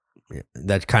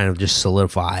that kind of just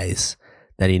solidifies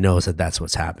that he knows that that's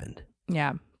what's happened.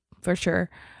 Yeah, for sure.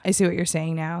 I see what you're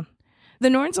saying now. The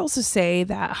Norns also say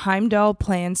that Heimdall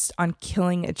plans on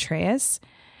killing Atreus,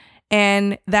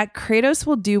 and that Kratos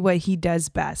will do what he does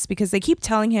best, because they keep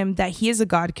telling him that he is a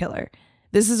god killer.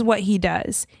 This is what he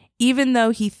does. Even though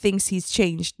he thinks he's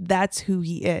changed, that's who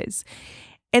he is.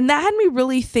 And that had me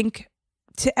really think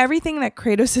to everything that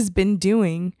Kratos has been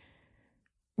doing.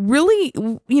 Really,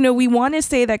 we want to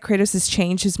say that Kratos has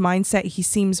changed his mindset. He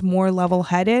seems more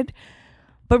level-headed,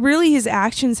 but really his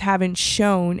actions haven't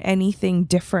shown anything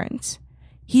different.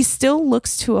 He still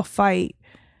looks to a fight,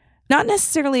 not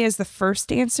necessarily as the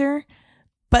first answer,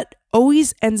 but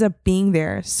always ends up being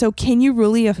there. So can you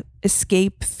really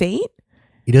escape fate?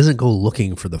 He doesn't go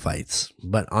looking for the fights,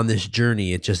 but on this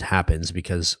journey, it just happens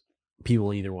because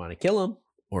people either want to kill him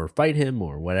or fight him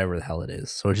or whatever the hell it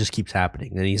is. So it just keeps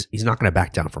happening, and he's not going to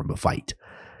back down from a fight.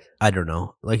 I don't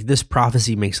know. Like, this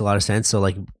prophecy makes a lot of sense. So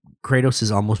like Kratos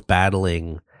is almost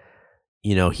battling,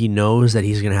 he knows that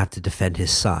he's going to have to defend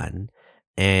his son,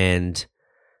 and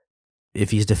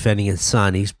if he's defending his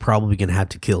son, he's probably going to have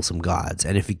to kill some gods.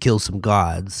 And if he kills some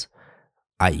gods,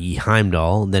 i.e.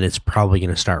 Heimdall, then it's probably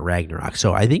going to start Ragnarok.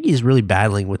 So I think he's really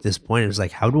battling with this point. It's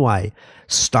like, how do I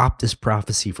stop this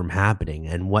prophecy from happening?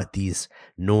 And what these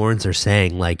Norns are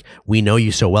saying, like, we know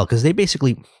you so well. Because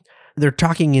they're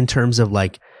talking in terms of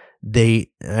like, I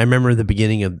remember the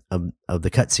beginning of the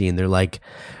cutscene, they're like,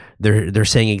 they're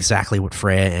saying exactly what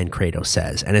Freya and Kratos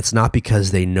says. And it's not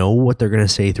because they know what they're going to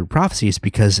say through prophecy. It's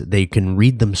because they can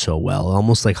read them so well,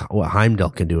 almost like what Heimdall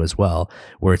can do as well,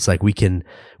 where it's like,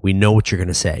 we know what you're going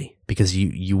to say because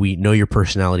we know your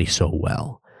personality so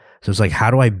well. So it's like,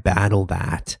 how do I battle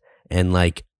that and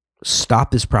like stop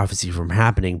this prophecy from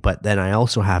happening? But then I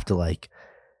also have to like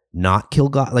not kill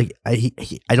God. Like I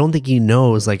don't think he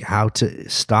knows like how to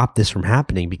stop this from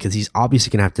happening, because he's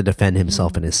obviously gonna have to defend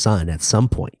himself and his son at some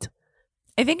point.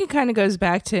 I think it kind of goes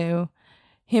back to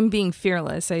him being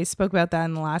fearless. I spoke about that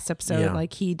in the last episode. Yeah.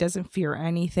 Like, he doesn't fear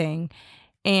anything,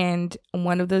 and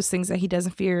one of those things that he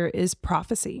doesn't fear is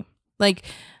prophecy. Like,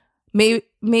 maybe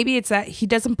it's that he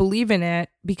doesn't believe in it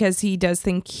because he does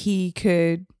think he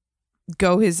could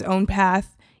go his own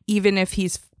path, even if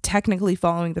he's technically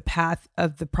following the path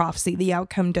of the prophecy. The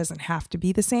outcome doesn't have to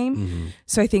be the same. Mm-hmm.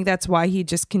 So I think that's why he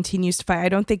just continues to fight. I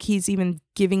don't think he's even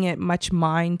giving it much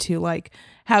mind to like,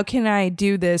 how can I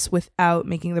do this without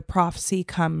making the prophecy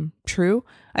come true?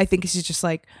 I think he's just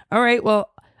like, all right, well,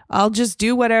 I'll just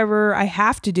do whatever I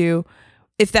have to do.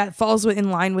 If that falls in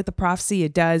line with the prophecy,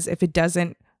 it does. If it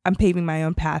doesn't, I'm paving my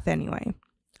own path anyway.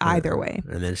 Either way.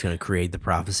 And then it's going to create the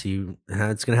prophecy.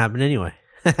 It's going to happen anyway.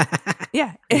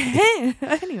 Yeah.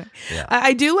 Anyway, yeah.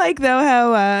 I do like though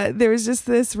how there was just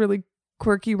this really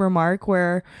quirky remark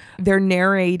where they're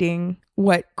narrating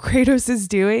what Kratos is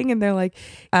doing, and they're like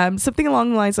something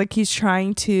along the lines like he's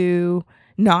trying to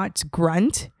not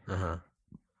grunt,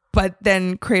 but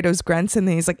then Kratos grunts, and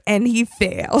then he's like, and he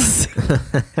fails.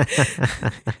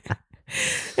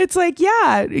 It's like,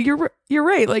 yeah, you're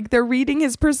right. Like, they're reading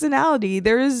his personality.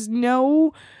 There is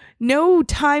no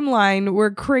timeline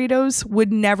where Kratos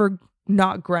would never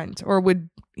not grunt, or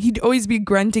he'd always be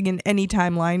grunting in any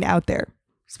timeline out there.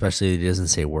 Especially he doesn't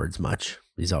say words much.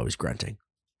 He's always grunting.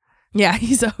 Yeah,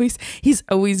 he's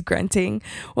always grunting.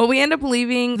 Well, we end up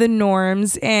leaving the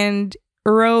norms, and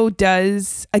Uro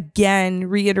does again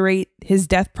reiterate his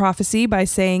death prophecy by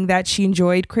saying that she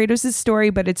enjoyed Kratos' story,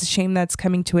 but it's a shame that's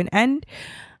coming to an end.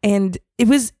 And it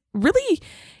was really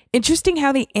interesting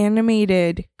how they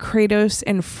animated Kratos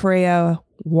and Freya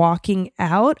walking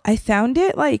out. I found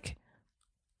it like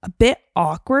a bit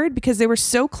awkward because they were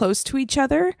so close to each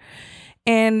other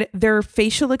and their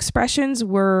facial expressions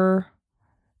were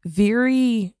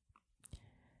very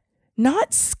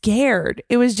not scared.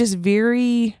 It was just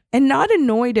very, and not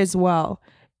annoyed as well.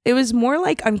 It was more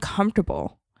like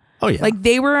uncomfortable. Oh yeah. Like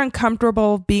they were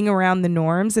uncomfortable being around the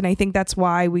norms. And I think that's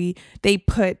why they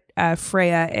put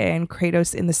Freya and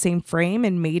Kratos in the same frame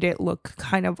and made it look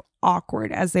kind of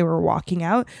awkward as they were walking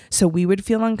out. So we would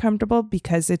feel uncomfortable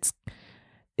because it's,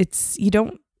 I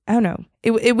don't know.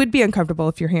 It would be uncomfortable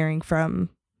if you're hearing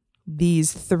from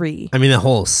these three. I mean, the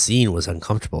whole scene was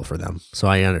uncomfortable for them. So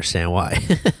I understand why.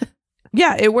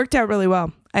 Yeah, it worked out really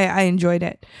well. I enjoyed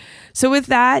it. So with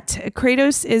that,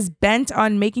 Kratos is bent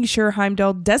on making sure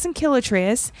Heimdall doesn't kill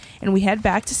Atreus, and we head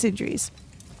back to Sindri's.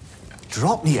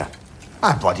 Draupnir?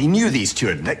 I bloody knew these two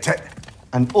had nicked it.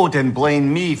 And Odin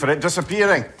blamed me for it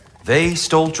disappearing. They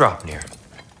stole Draupnir.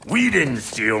 We didn't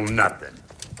steal nothing.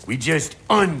 We just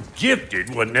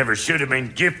ungifted what never should have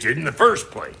been gifted in the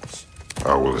first place.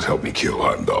 How will it help me kill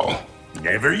Heimdall?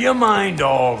 Never you mind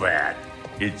all that.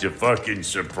 It's a fucking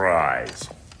surprise.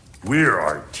 We're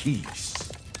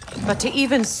artistes. But to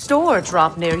even store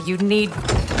Draupnir, you'd need...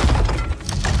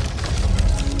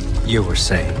 You were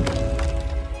saying?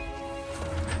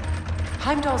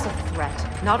 Heimdall's a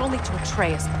threat, not only to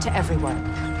Atreus, but to everyone.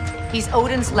 He's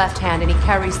Odin's left hand, and he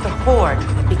carries the horde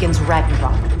that begins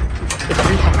Ragnarok. If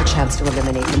we have the chance to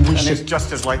eliminate him, we should... And it's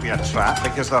just as likely a trap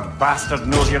because the bastard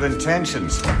knows your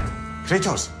intentions.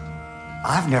 Kratos,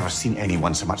 I've never seen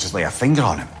anyone so much as lay a finger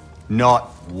on him. Not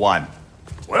one.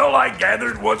 Well, I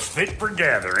gathered what's fit for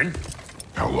gathering.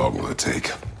 How long will it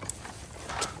take?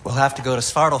 We'll have to go to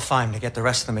Svartalfheim to get the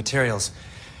rest of the materials.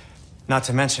 Not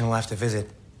to mention we'll have to visit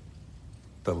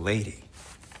the lady.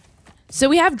 So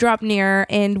we have Draupnir,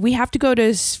 and we have to go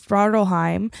to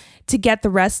Svartalfheim to get the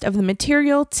rest of the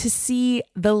material to see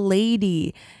the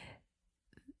lady.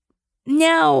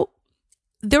 Now,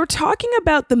 they're talking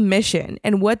about the mission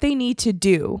and what they need to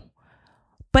do.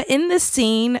 But in this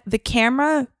scene, the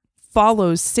camera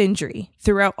follows Sindri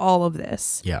throughout all of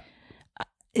this. Yeah.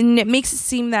 And it makes it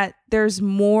seem that there's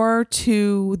more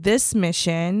to this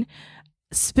mission,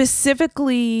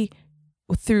 specifically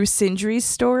through Sindri's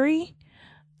story.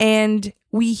 And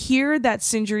we hear that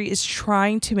Sindri is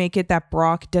trying to make it that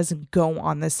Brock doesn't go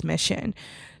on this mission.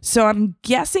 So I'm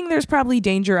guessing there's probably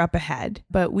danger up ahead,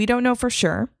 but we don't know for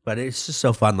sure. But it's just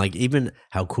so fun. Like even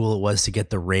how cool it was to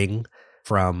get the ring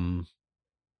from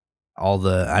all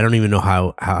the, I don't even know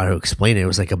how to explain it. It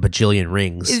was like a bajillion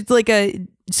rings. It's like a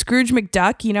Scrooge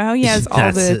McDuck. You know how he has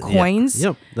all the coins?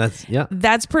 Yeah. Yep.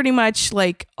 That's pretty much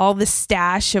like all the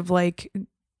stash of like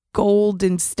gold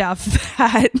and stuff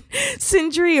that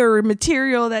Sindri, or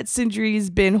material that Sindri's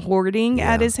been hoarding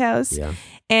at his house. Yeah.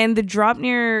 And the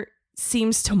Draupnir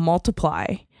seems to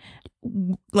multiply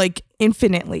like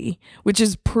infinitely, which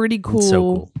is pretty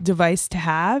cool, device to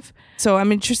have. So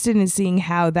I'm interested in seeing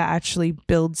how that actually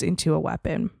builds into a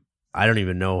weapon. I don't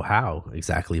even know how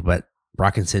exactly, but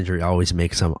Brock and Sindri always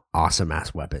make some awesome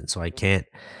ass weapons. So I can't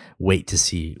wait to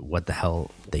see what the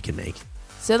hell they can make.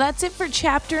 So that's it for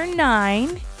Chapter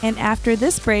 9. And after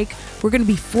this break, we're going to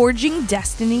be forging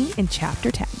destiny in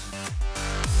Chapter 10.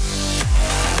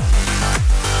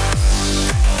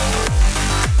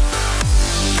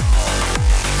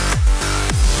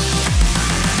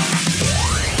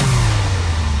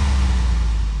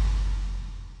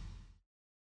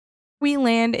 We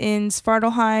land in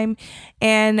Svartalfheim,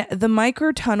 and the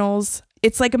micro tunnels,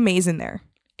 it's like a maze in there.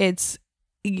 It's,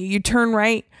 you turn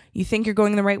right, you think you're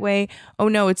going the right way. Oh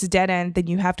no, it's a dead end. Then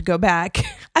you have to go back.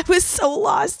 I was so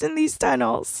lost in these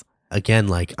tunnels. Again,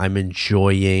 like I'm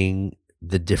enjoying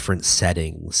the different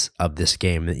settings of this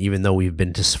game. Even though we've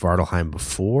been to Svartalfheim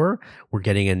before, we're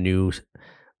getting a new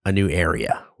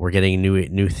area. We're getting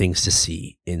new things to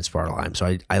see in Svartalfheim.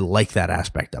 So I like that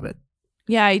aspect of it.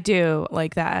 Yeah, I do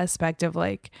like that aspect of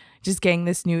like just getting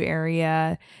this new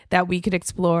area that we could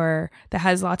explore that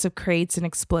has lots of crates and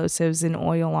explosives and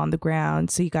oil on the ground.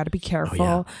 So you got to be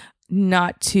careful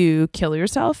not to kill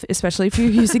yourself, especially if you're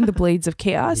using the blades of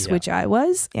chaos, which I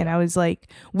was. And I was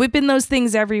like whipping those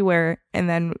things everywhere and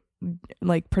then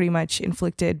like pretty much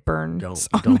inflicted burns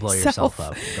don't blow yourself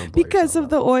up because of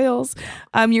the oils.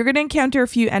 You're going to encounter a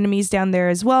few enemies down there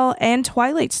as well, and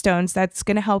Twilight Stones that's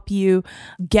going to help you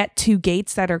get to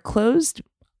gates that are closed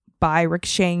by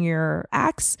ricocheting your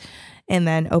axe and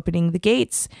then opening the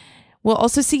gates. We'll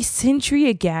also see Sindri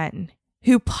again,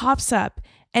 who pops up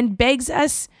and begs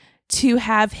us to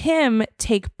have him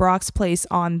take Brock's place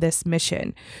on this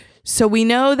mission. So we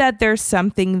know that there's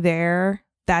something there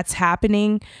that's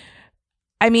happening.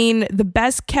 I mean, the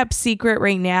best kept secret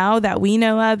right now that we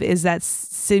know of is that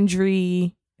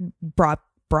Sindri brought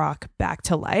Brock back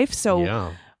to life.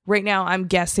 So right now I'm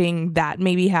guessing that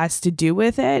maybe has to do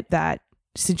with it, that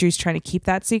Sindri's trying to keep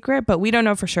that secret, but we don't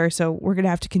know for sure. So we're going to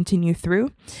have to continue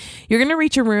through. You're going to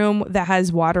reach a room that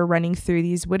has water running through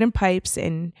these wooden pipes,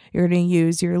 and you're going to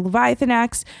use your Leviathan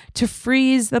axe to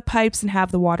freeze the pipes and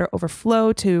have the water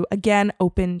overflow to, again,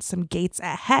 open some gates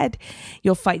ahead.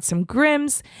 You'll fight some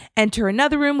Grims, enter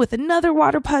another room with another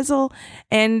water puzzle,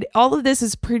 and all of this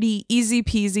is pretty easy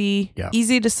peasy,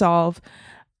 easy to solve.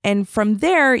 And from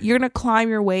there, you're going to climb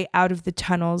your way out of the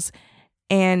tunnels,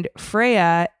 and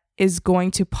Freya is going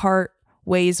to part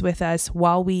ways with us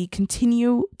while we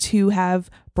continue to have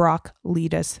Brock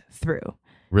lead us through.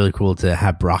 Really cool to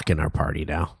have Brock in our party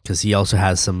now, because he also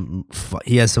has some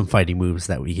fighting moves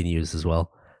that we can use as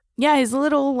well. Yeah, his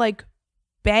little like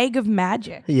bag of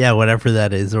magic. Yeah, whatever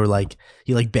that is, or like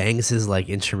he like bangs his like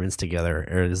instruments together,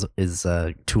 or his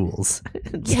tools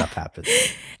and stuff happens.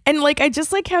 And like I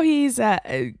just like how he's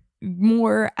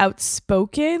more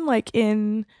outspoken, like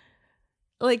in.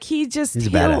 Like he's a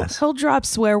badass. He'll drop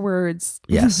swear words.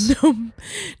 Yes.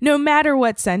 no matter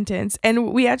what sentence.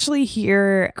 And we actually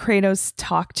hear Kratos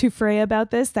talk to Freya about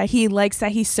this, that he likes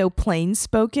that he's so plain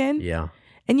spoken. Yeah.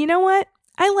 And you know what?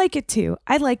 I like it too.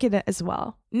 I like it as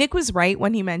well. Nick was right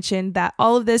when he mentioned that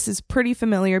all of this is pretty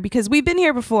familiar because we've been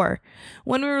here before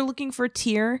when we were looking for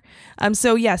Tyr.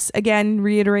 So yes, again,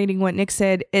 reiterating what Nick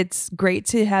said, it's great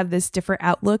to have this different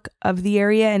outlook of the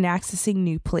area and accessing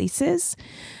new places.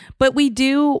 But we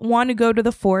do want to go to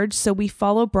the forge, so we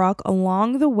follow Brock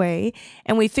along the way,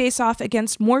 and we face off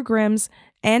against more Grims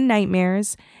and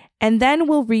nightmares, and then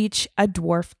we'll reach a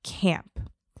dwarf camp.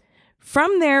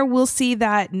 From there, we'll see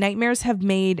that nightmares have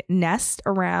made nests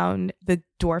around the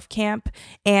dwarf camp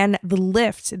and the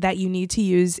lift that you need to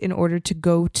use in order to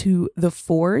go to the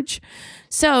forge.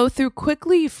 So through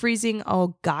quickly freezing a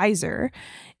geyser,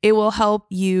 it will help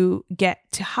you get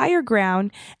to higher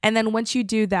ground. And then once you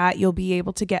do that, you'll be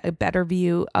able to get a better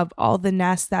view of all the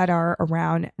nests that are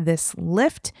around this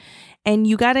lift. And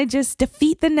you got to just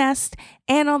defeat the nest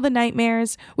and all the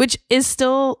nightmares, which is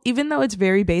still, even though it's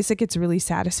very basic, it's really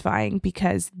satisfying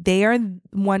because they are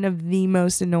one of the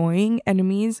most annoying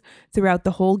enemies throughout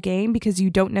the whole game because you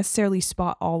don't necessarily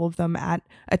spot all of them at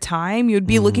a time. You'd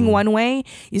be looking one way,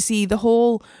 you see the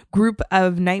whole group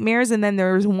of nightmares, and then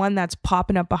there's one that's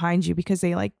popping up behind you because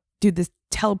they like do this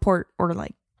teleport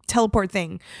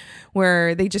thing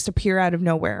where they just appear out of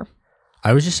nowhere.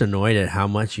 I was just annoyed at how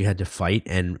much you had to fight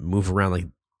and move around. Like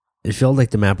it felt like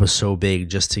the map was so big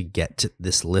just to get to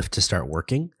this lift to start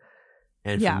working.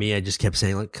 And for me, I just kept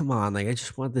saying like, come on, like I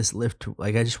just want this lift to,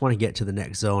 like I just want to get to the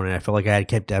next zone. And I felt like I had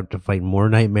kept having to fight more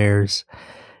nightmares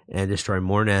and destroy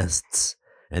more nests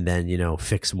and then, you know,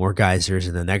 fix more geysers.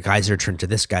 And then that geyser turned to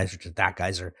this geyser to that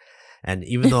geyser. And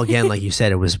even though, again, like you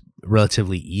said, it was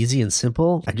relatively easy and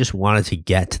simple, I just wanted to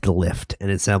get to the lift. And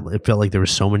it felt like there were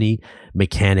so many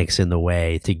mechanics in the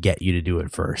way to get you to do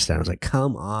it first. And I was like,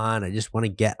 come on, I just want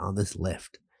to get on this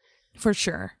lift. For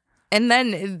sure. And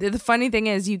then the funny thing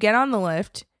is you get on the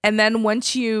lift, and then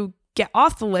once you get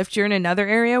off the lift, you're in another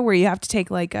area where you have to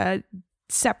take like a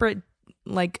separate,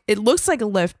 like it looks like a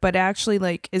lift, but actually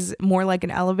like is more like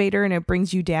an elevator and it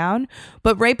brings you down.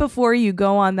 But right before you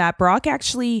go on that, Brock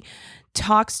actually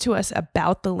talks to us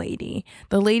about the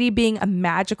lady being a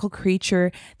magical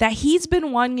creature that he's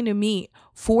been wanting to meet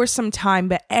for some time,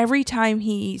 but every time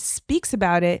he speaks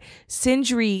about it,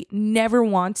 Sindri never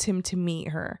wants him to meet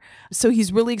her. So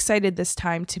he's really excited this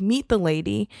time to meet the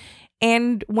lady.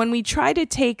 And when we try to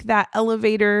take that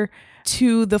elevator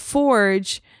to the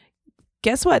forge,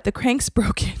 guess what? The crank's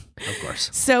broken. Of course.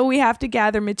 So we have to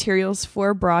gather materials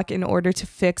for Brock in order to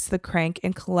fix the crank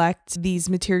and collect these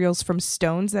materials from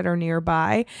stones that are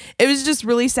nearby. It was just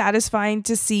really satisfying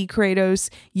to see Kratos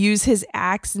use his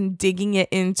axe and digging it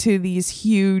into these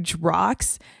huge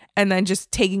rocks and then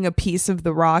just taking a piece of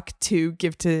the rock to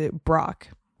give to Brock.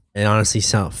 It honestly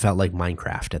felt like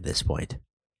Minecraft at this point.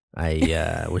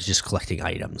 I was just collecting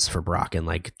items for Brock and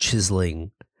like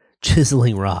chiseling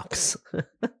rocks.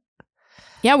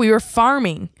 Yeah, we were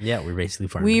farming. Yeah, we were basically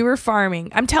farming. We were farming.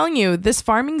 I'm telling you, this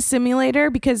farming simulator,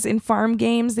 because in farm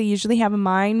games, they usually have a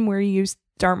mine where you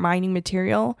start mining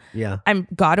material. Yeah.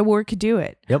 God of War could do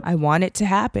it. Yep. I want it to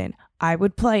happen. I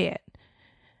would play it.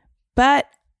 But,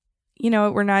 you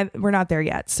know, we're not there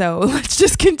yet. So let's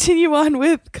just continue on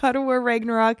with God of War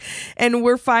Ragnarok, and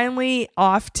we're finally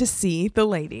off to see the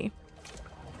lady.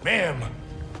 Ma'am,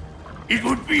 it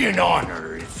would be an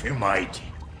honor if you might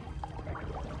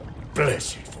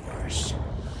bless it for us.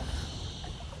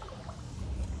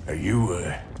 Are you,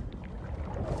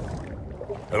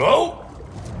 hello?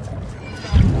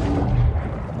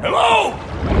 Hello?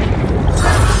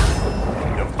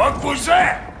 The fuck was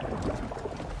that?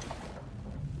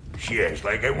 She acts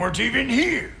like I weren't even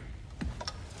here.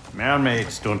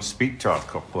 Mermaids don't speak to our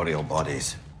corporeal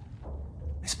bodies.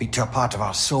 They speak to a part of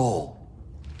our soul.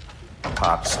 A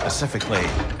part specifically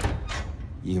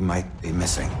you might be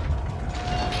missing.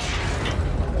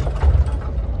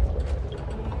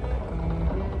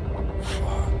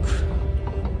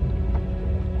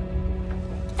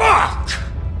 Fuck!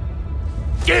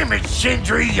 Damn it,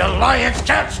 Sindri, you lion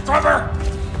cat scrubber!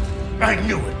 I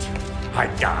knew it. I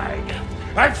died.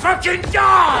 I fucking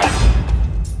died!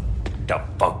 The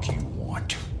fuck you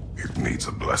want? It needs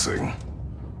a blessing.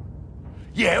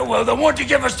 Yeah, well, the one to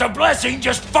give us the blessing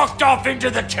just fucked off into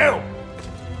the tomb.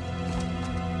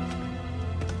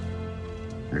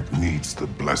 It needs the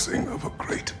blessing of a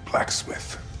great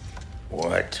blacksmith.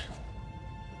 What?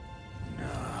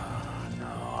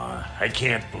 No, I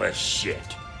can't bless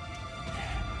shit.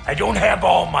 I don't have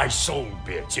all my soul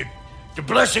bits. The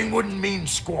blessing wouldn't mean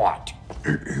squat.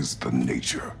 It is the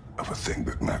nature of a thing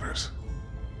that matters,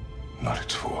 not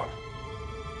its form.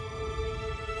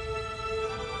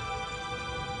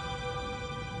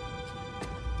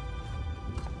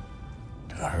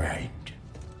 All right.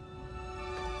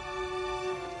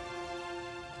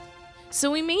 So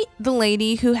we meet the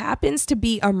lady who happens to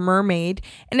be a mermaid,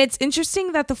 and it's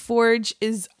interesting that the forge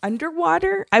is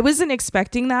underwater. I wasn't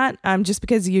expecting that, just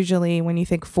because usually when you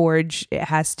think forge,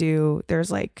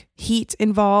 there's like heat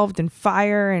involved and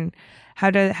fire, and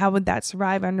how would that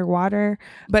survive underwater?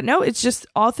 But no, it's just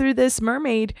all through this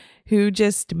mermaid who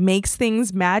just makes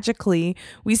things magically.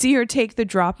 We see her take the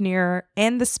Dropnir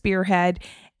and the spearhead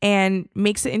and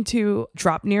makes it into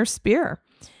Dropnir spear.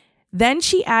 Then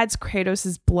she adds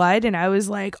Kratos' blood, and I was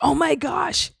like, oh my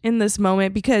gosh, in this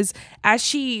moment, because as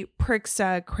she pricks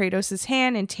Kratos'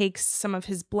 hand and takes some of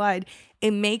his blood,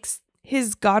 it makes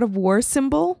his God of War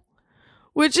symbol,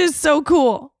 which is so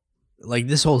cool. Like,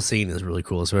 this whole scene is really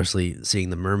cool, especially seeing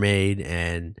the mermaid,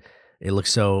 and it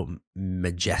looks so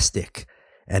majestic.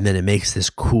 And then it makes this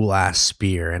cool ass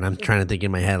spear, and I'm trying to think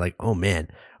in my head, like, oh man,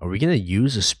 are we going to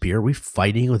use a spear? Are we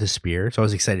fighting with a spear? So I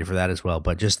was excited for that as well,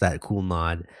 but just that cool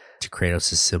nod to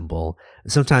Kratos' symbol.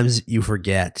 Sometimes you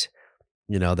forget,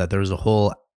 that there's a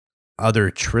whole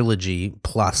other trilogy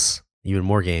plus even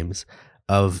more games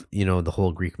of, the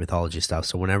whole Greek mythology stuff.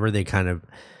 So whenever they kind of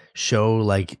show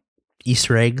like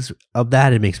Easter eggs of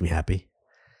that, it makes me happy.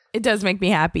 It does make me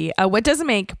happy. What doesn't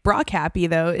make Brock happy,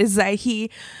 though, is that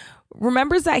he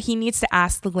remembers that he needs to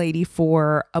ask the lady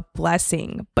for a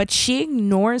blessing, but she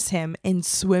ignores him and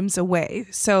swims away.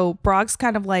 So Brock's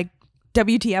kind of like,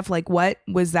 WTF, like, what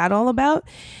was that all about?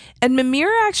 And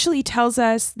Mimir actually tells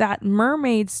us that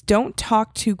mermaids don't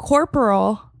talk to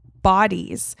corporal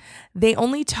bodies. They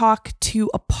only talk to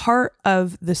a part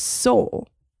of the soul.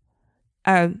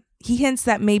 He hints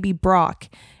that maybe Brock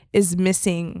is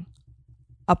missing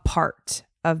a part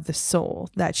of the soul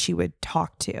that she would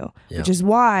talk to, which is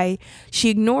why she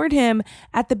ignored him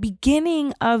at the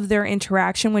beginning of their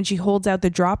interaction when she holds out the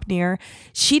Dropnir.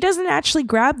 She doesn't actually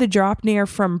grab the Dropnir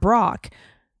from Brock.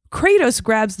 Kratos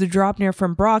grabs the Dropnir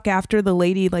from Brock after the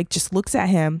lady just looks at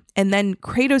him, and then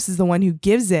Kratos is the one who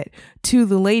gives it to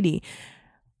the lady.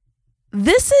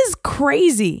 This is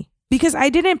crazy because I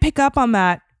didn't pick up on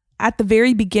that at the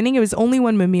very beginning. It was only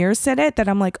when Mimir said it that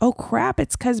I'm like, oh crap,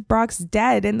 it's because Brock's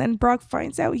dead. And then Brock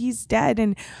finds out he's dead.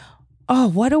 And oh,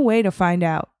 what a way to find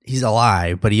out. He's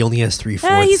alive, but he only has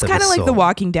 3/4. He's kind of like The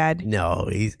Walking Dead. No,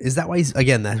 is that why he's,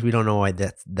 again, we don't know why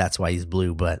that's why he's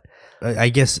blue, but I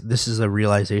guess this is a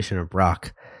realization of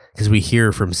Brock, because we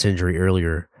hear from Sindri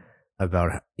earlier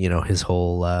about, his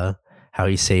whole, how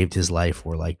he saved his life,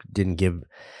 or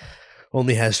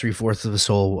only has 3/4 of the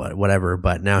soul, whatever.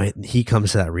 But now he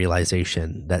comes to that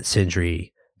realization that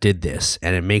Sindri did this,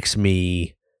 and it makes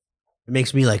me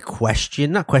like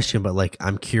not question, but like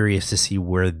I'm curious to see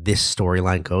where this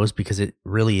storyline goes, because it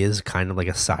really is kind of like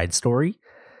a side story,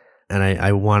 and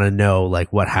I want to know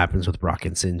like what happens with Brock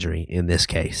and Sindri in this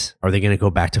case. Are they going to go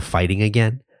back to fighting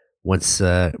again once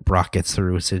Brock gets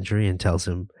through with Sindri and tells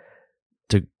him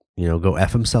to go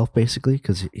F himself, basically,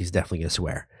 because he's definitely going to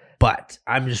swear. But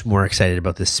I'm just more excited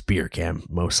about this spear cam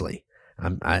mostly. I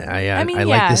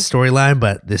like this storyline,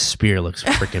 but this spear looks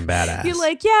freaking badass. You're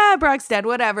like, yeah, Brock's dead,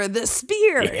 whatever. The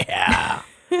spear. Yeah.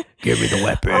 Give me the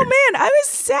weapon. Oh man, I was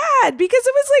sad because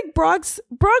it was like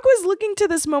Brock was looking to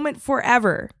this moment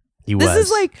forever. This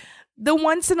is like the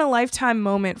once in a lifetime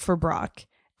moment for Brock.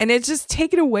 And it's just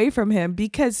taken away from him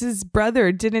because his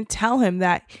brother didn't tell him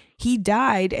that he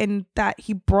died and that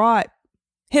he brought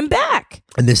him back.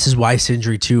 And this is why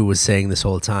Sindri too was saying this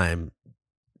whole time,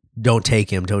 don't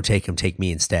take him, take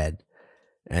me instead.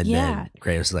 And then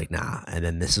Kratos is like, nah. And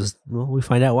then we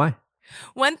find out why.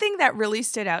 One thing that really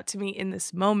stood out to me in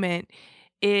this moment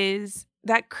is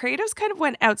that Kratos kind of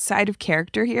went outside of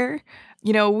character here.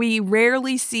 You know, we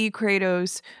rarely see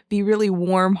Kratos be really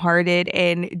warm-hearted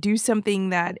and do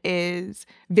something that is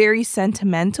very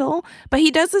sentimental, but he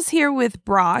does this here with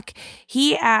Brock.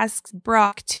 He asks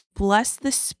Brock to bless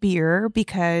the spear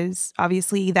because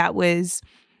obviously that was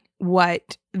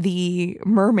what the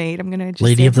mermaid, I'm going to just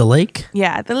Lady of the Lake?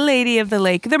 Yeah, the Lady of the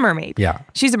Lake, the mermaid. Yeah.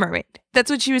 She's a mermaid. That's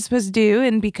what she was supposed to do,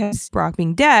 and because Brock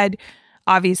being dead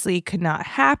obviously could not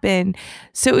happen.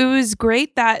 So it was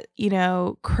great that, you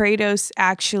know, Kratos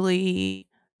actually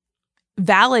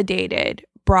validated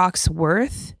Brock's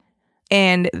worth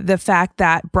and the fact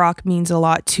that Brock means a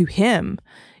lot to him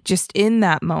just in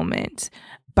that moment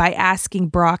by asking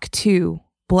Brock to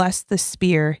bless the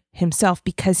spear himself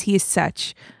because he is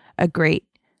such a great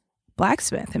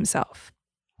blacksmith himself.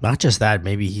 Not just that,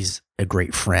 maybe he's a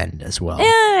great friend as well.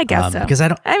 Yeah, I guess so. Because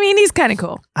I mean, he's kind of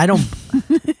cool.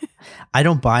 I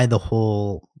don't buy the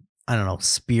whole,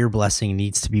 spear blessing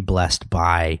needs to be blessed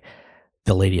by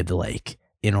the Lady of the Lake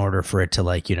in order for it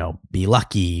to be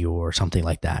lucky or something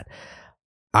like that.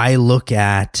 I look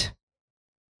at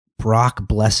Brock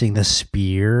blessing the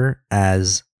spear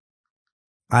as,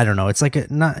 it's like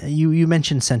you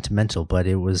mentioned sentimental, but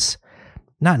it was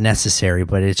not necessary,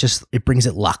 but it brings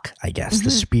it luck, I guess. Mm-hmm.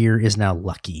 The spear is now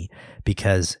lucky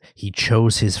because he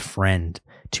chose his friend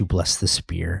to bless the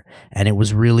spear. And it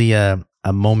was really a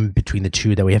moment between the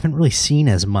two that we haven't really seen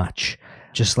as much.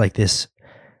 Just like this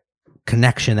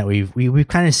connection that we've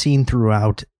kind of seen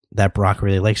throughout, that Brock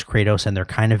really likes Kratos, and they're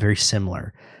kind of very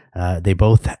similar. They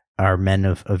both are men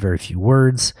of very few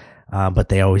words, but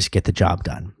they always get the job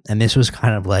done. And this was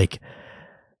kind of like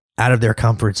out of their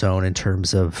comfort zone in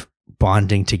terms of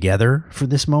bonding together for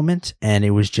this moment. And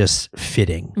it was just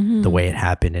fitting the way it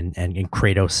happened. And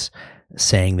Kratos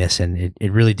saying this, and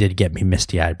it really did get me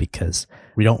misty-eyed because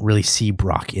we don't really see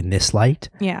Brock in this light.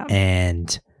 Yeah.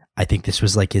 And I think this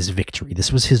was like his victory.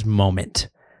 This was his moment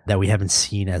that we haven't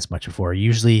seen as much before.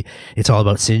 Usually it's all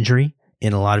about Sindri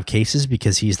in a lot of cases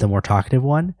because he's the more talkative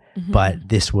one, but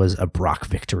this was a Brock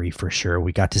victory for sure.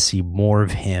 We got to see more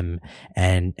of him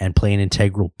and play an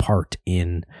integral part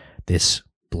in this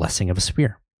blessing of a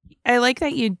spear. I like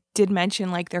that you did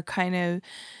mention like they're kind of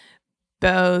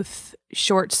both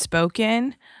short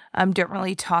spoken, don't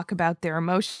really talk about their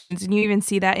emotions, and you even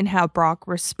see that in how Brock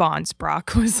responds.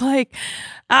 Brock was like,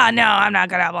 no, I'm not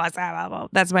gonna bless that.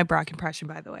 That's my Brock impression,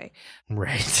 by the way.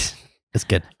 Right. That's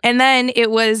good. And then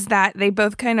it was that they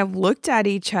both kind of looked at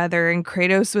each other and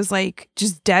Kratos was like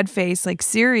just dead face, like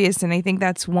serious. And I think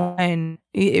that's when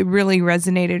it really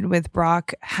resonated with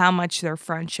Brock how much their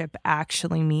friendship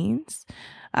actually means.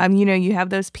 You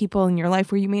have those people in your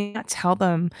life where you may not tell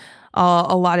them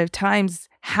a lot of times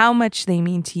how much they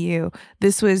mean to you.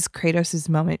 This was Kratos'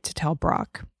 moment to tell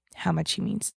Brock how much he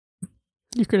means.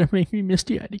 You're going to make me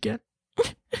misty-eyed again.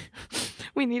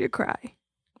 We need to cry.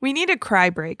 We need a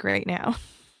cry break right now.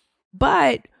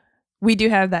 But we do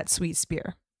have that sweet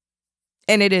spear.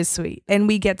 And it is sweet. And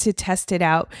we get to test it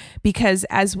out because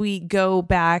as we go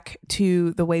back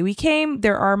to the way we came,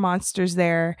 there are monsters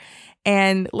there.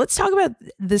 And let's talk about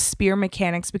the spear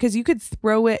mechanics because you could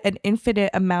throw it an infinite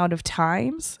amount of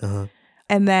times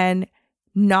and then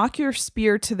knock your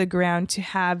spear to the ground to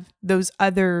have those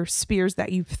other spears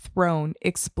that you've thrown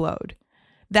explode.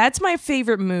 That's my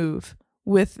favorite move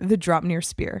with the Draupnir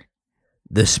spear.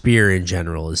 The spear in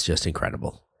general is just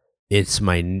incredible. It's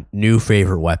my new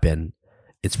favorite weapon.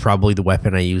 It's probably the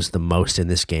weapon I use the most in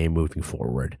this game moving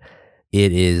forward.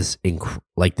 It is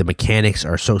like the mechanics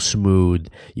are so smooth.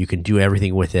 You can do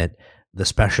everything with it. The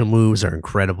special moves are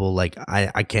incredible. Like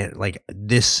I can't like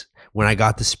this. When I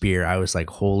got the spear, I was like,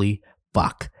 holy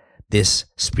fuck, this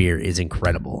spear is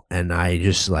incredible. And I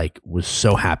just like was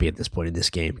so happy at this point in this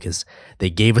game because they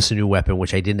gave us a new weapon,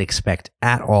 which I didn't expect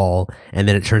at all. And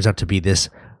then it turns out to be this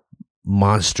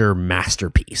monster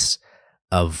masterpiece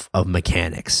of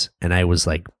mechanics. And I was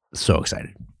like so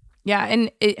excited. Yeah,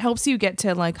 and it helps you get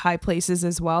to like high places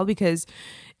as well because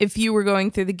if you were going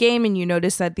through the game and you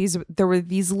noticed that there were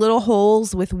these little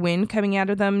holes with wind coming out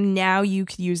of them, now you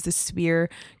could use the spear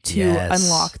to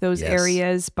unlock those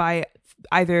areas by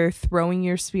either throwing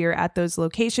your spear at those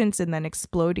locations and then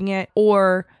exploding it,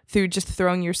 or through just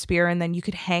throwing your spear and then you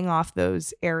could hang off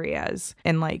those areas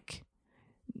and like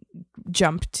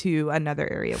jump to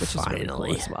another area, which is really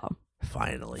cool as well.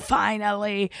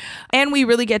 Finally. And we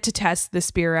really get to test the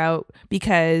spear out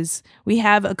because we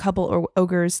have a couple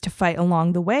ogres to fight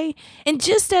along the way. And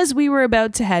just as we were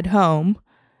about to head home,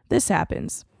 this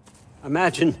happens.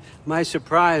 Imagine my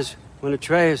surprise when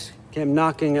Atreus came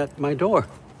knocking at my door.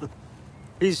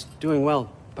 He's doing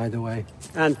well, by the way,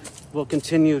 and will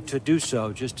continue to do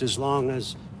so just as long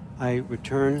as I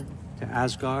return to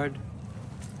Asgard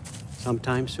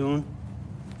sometime soon.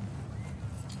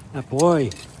 That boy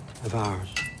of ours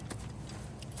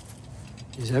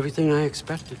is everything I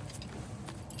expected.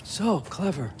 So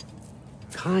clever,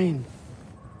 kind.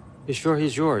 You sure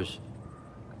he's yours?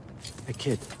 A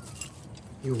kid.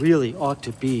 You really ought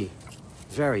to be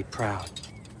very proud.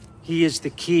 He is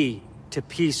the key to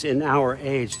peace in our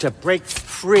age, to break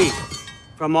free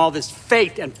from all this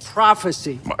fate and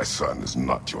prophecy. My son is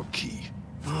not your key.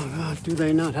 Oh, God, do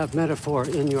they not have metaphor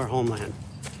in your homeland?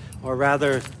 Or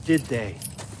rather, did they?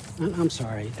 I'm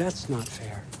sorry, that's not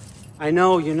fair. I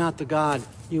know you're not the god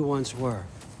you once were.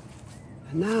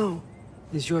 And now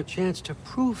is your chance to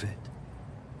prove it.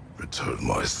 Return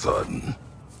my son,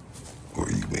 or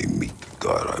you may meet the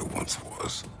god I once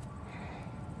was.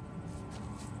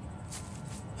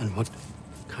 And what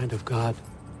kind of god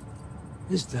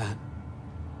is that,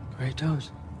 Kratos?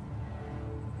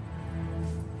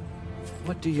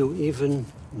 What do you even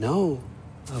know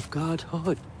of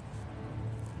godhood?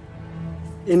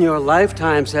 In your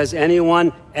lifetimes, has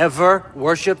anyone ever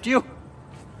worshipped you?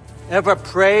 Ever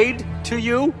prayed to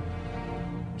you?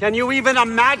 Can you even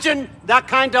imagine that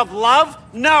kind of love?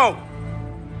 No!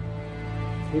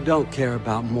 You don't care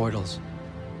about mortals.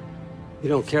 You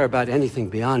don't care about anything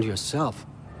beyond yourself.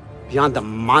 Beyond the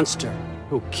monster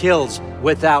who kills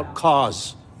without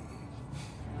cause.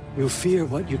 You fear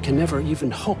what you can never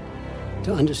even hope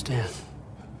to understand.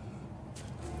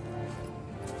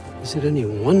 Is it any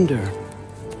wonder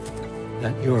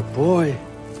that your boy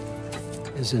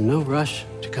is in no rush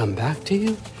to come back to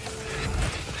you?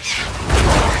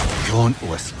 Don't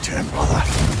listen to him, brother.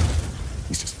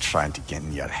 He's just trying to get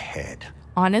in your head.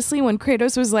 Honestly, when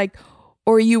Kratos was like,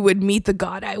 or you would meet the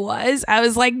god I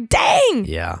was like, dang!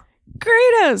 Yeah.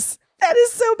 Kratos! That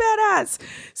is so badass.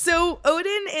 So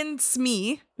Odin and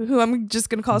Smee, who I'm just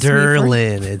going to call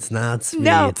Derlin. Smee. It's not Smee,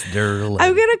 No, it's Derlin.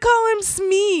 I'm going to call him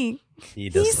Smee.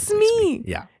 He's Smee.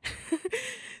 Yeah.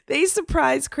 They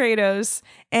surprise Kratos,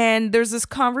 and there's this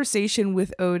conversation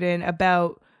with Odin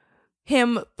about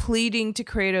him pleading to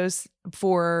Kratos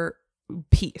for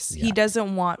peace. Yeah. He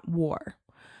doesn't want war.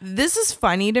 This is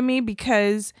funny to me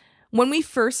because when we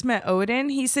first met Odin,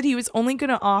 he said he was only going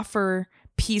to offer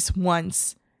peace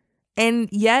once. And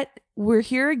yet we're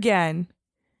here again.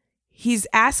 He's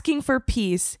asking for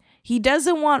peace. He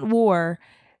doesn't want war.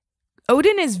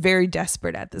 Odin is very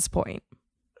desperate at this point.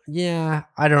 Yeah,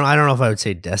 I don't know if I would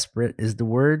say desperate is the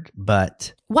word,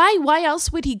 but why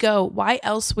else would he go? Why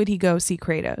else would he go see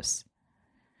Kratos?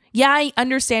 Yeah, I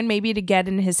understand maybe to get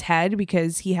in his head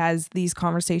because he has these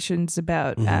conversations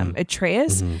about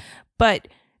Atreus, but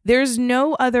there's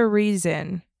no other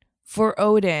reason for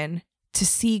Odin to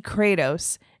see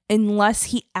Kratos unless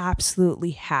he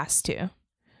absolutely has to.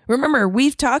 Remember,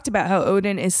 we've talked about how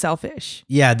Odin is selfish.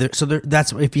 Yeah, that's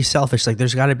if he's selfish. Like,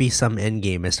 there's got to be some end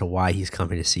game as to why he's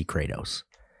coming to see Kratos.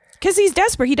 Because he's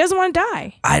desperate. He doesn't want to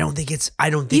die. I don't think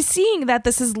he's seeing that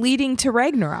this is leading to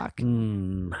Ragnarok.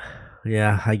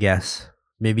 Yeah, I guess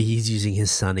maybe he's using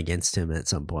his son against him at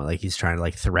some point. Like he's trying to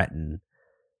like threaten.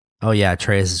 Oh yeah,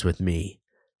 Atreus is with me.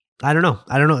 I don't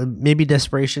know. Maybe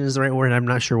desperation is the right word. I'm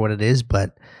not sure what it is,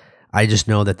 but I just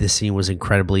know that this scene was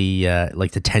incredibly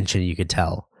like the tension you could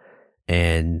tell.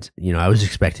 And, I was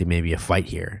expecting maybe a fight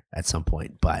here at some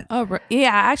point, but...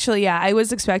 Actually, I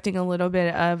was expecting a little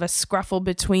bit of a scruffle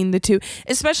between the two,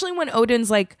 especially when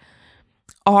Odin's like,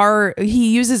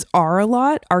 he uses R a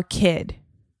lot, our kid.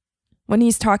 When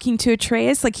he's talking to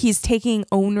Atreus, like he's taking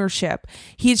ownership.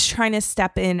 He's trying to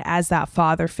step in as that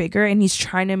father figure, and he's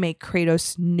trying to make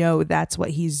Kratos know that's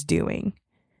what he's doing.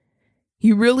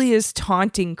 He really is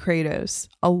taunting Kratos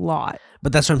a lot.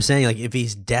 But that's what I'm saying. Like, if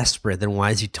he's desperate, then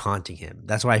why is he taunting him?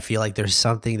 That's why I feel like there's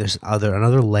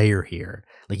another layer here.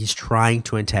 Like, he's trying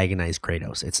to antagonize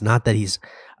Kratos. It's not that he's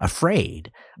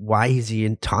afraid. Why is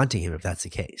he taunting him if that's the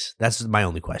case? That's my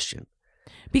only question.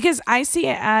 Because I see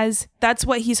it as that's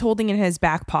what he's holding in his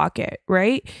back pocket,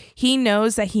 right? He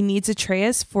knows that he needs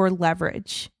Atreus for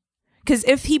leverage. Because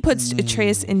if he puts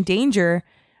Atreus in danger,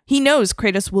 he knows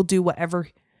Kratos will do whatever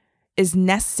is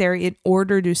necessary in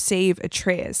order to save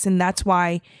Atreus. And that's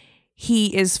why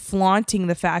he is flaunting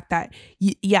the fact that,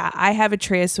 yeah, I have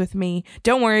Atreus with me.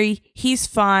 Don't worry, he's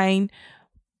fine.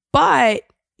 But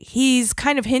he's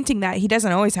kind of hinting that he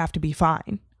doesn't always have to be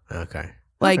fine. Okay.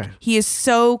 Like, he is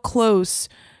so close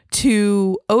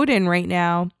to Odin right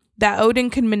now that Odin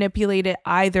can manipulate it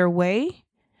either way.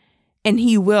 And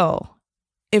he will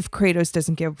if Kratos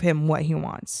doesn't give him what he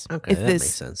wants. Okay, that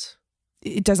makes sense.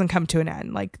 It doesn't come to an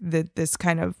end, like this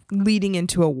kind of leading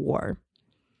into a war.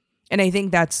 And I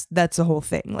think that's the whole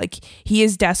thing. Like, he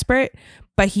is desperate,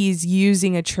 but he's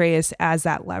using Atreus as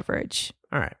that leverage.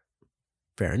 All right.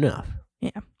 Fair enough.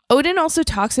 Yeah. Odin also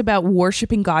talks about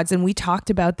worshiping gods, and we talked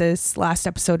about this last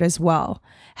episode as well.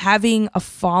 Having a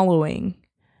following.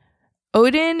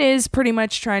 Odin is pretty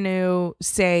much trying to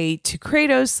say to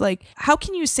Kratos, like, how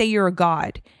can you say you're a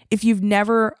god if you've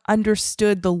never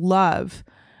understood the love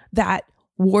that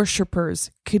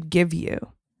worshipers could give you?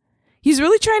 He's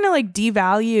really trying to like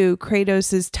devalue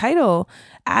Kratos' title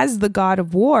as the god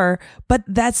of war, but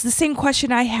that's the same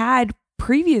question I had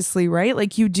previously, right?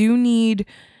 Like, you do need,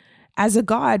 as a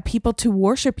god, people to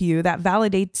worship you. That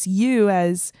validates you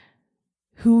as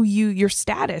your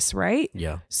status, right?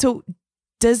 Yeah. So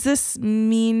does this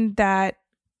mean that,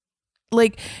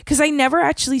 like, because I never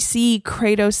actually see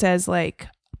Kratos as like,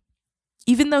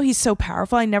 even though he's so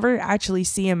powerful, I never actually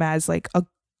see him as like a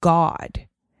god.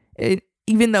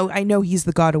 Even though I know he's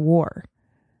the god of war.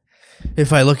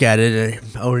 If I look at it,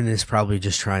 Odin is probably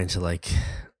just trying to like,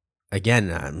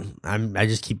 again, I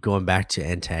just keep going back to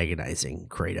antagonizing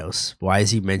Kratos. Why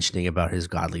is he mentioning about his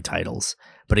godly titles?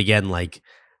 But again, like,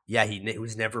 yeah, he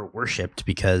was never worshipped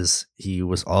because he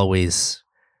was always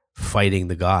fighting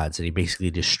the gods, and he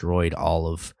basically destroyed all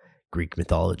of Greek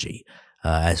mythology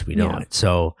as we know it.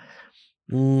 So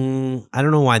I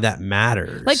don't know why that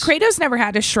matters. Like, Kratos never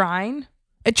had a shrine.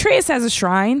 Atreus has a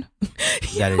shrine.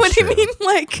 That is what true. I mean?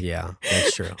 Like, yeah,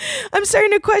 that's true. I'm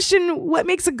starting to question what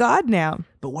makes a god now.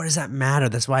 But what does that matter?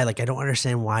 That's why, like, I don't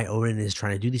understand why Odin is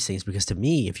trying to do these things, because to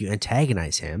me, if you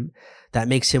antagonize him, that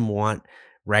makes him want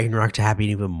Ragnarok to happen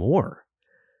even more.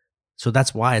 So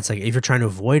that's why it's like, if you're trying to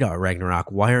avoid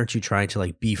Ragnarok, why aren't you trying to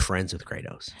like be friends with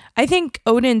Kratos? I think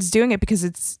Odin's doing it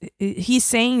because he's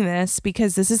saying this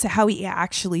because this is how he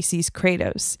actually sees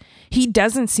Kratos. He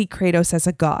doesn't see Kratos as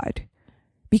a god.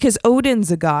 Because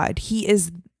Odin's a god. He is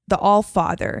the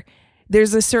All-Father.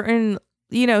 There's a certain,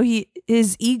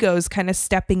 his ego's kind of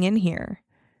stepping in here.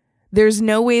 There's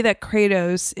no way that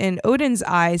Kratos in Odin's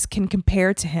eyes can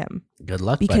compare to him. Good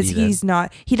luck, because buddy, he's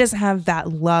not. He doesn't have that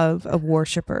love of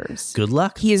worshipers. Good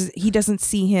luck. He doesn't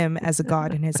see him as a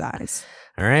god in his eyes.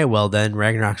 All right, well then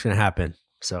Ragnarok's gonna happen.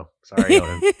 So sorry,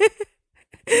 Odin.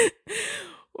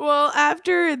 Well,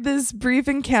 after this brief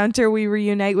encounter, we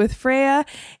reunite with Freya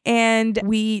and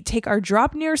we take our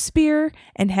Draupnir spear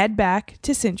and head back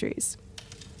to Sindri's.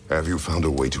 Have you found a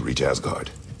way to reach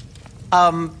Asgard?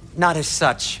 Not as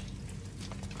such.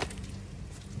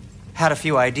 Had a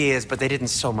few ideas, but they didn't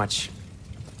so much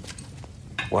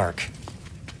work.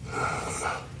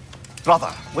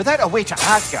 Brother, without a way to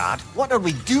Asgard, what are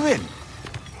we doing?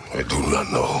 I do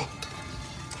not know.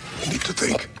 I need to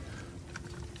think.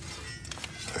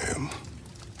 I am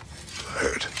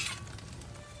tired.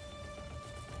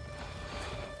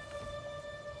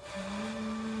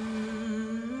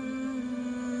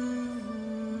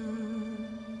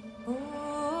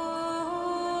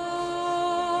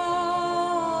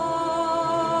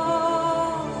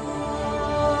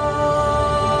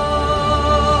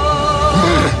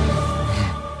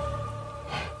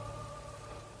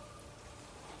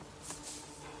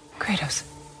 Kratos.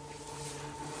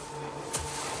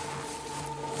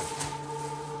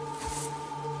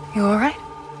 You all right?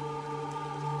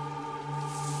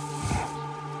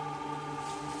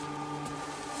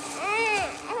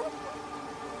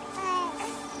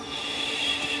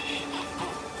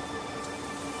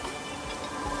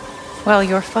 Well,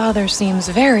 your father seems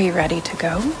very ready to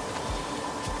go.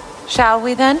 Shall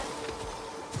we then?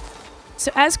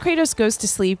 So as Kratos goes to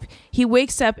sleep, he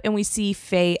wakes up and we see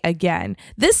Faye again.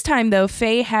 This time, though,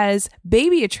 Faye has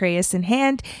baby Atreus in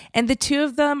hand, and the two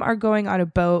of them are going on a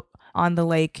boat on the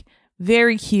lake.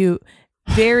 Very cute,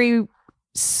 very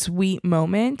sweet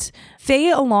moment.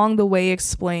 Faye along the way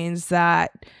explains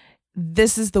that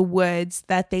this is the woods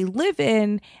that they live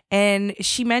in, and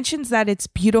she mentions that it's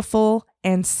beautiful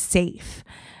and safe.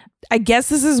 I guess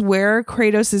this is where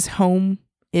Kratos' home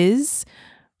is.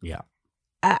 Yeah.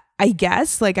 I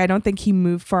guess, like, I don't think he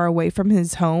moved far away from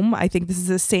his home. I think this is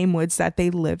the same woods that they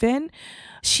live in.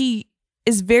 She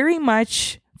is very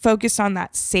much focused on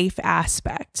that safe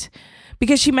aspect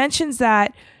because she mentions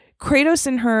that Kratos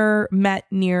and her met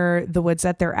near the woods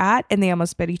that they're at, and they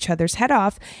almost bit each other's head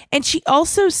off. And she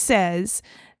also says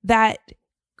that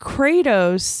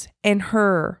Kratos and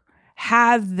her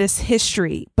have this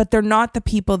history, but they're not the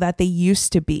people that they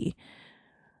used to be,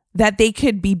 that they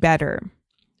could be better.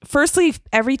 Firstly,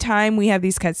 every time we have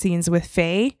these cutscenes with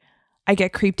Faye, I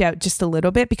get creeped out just a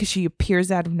little bit because she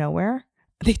appears out of nowhere.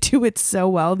 They do it so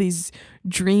well, these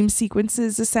dream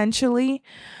sequences essentially.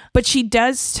 But she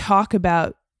does talk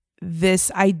about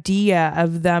this idea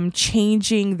of them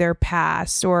changing their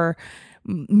past or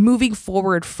moving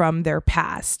forward from their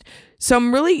past. So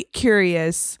I'm really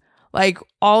curious, like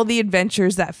all the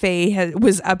adventures that Faye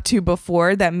was up to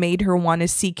before that made her want to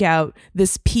seek out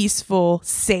this peaceful,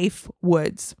 safe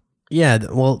woods. Yeah,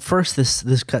 well, first this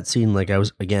cutscene, like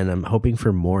I'm hoping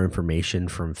for more information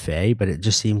from Faye, but it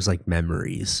just seems like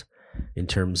memories in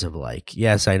terms of like,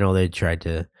 yes, I know they tried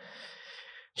to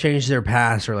change their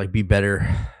past or like be better,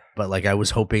 but like I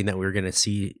was hoping that we were gonna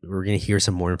hear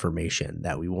some more information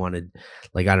that we wanted,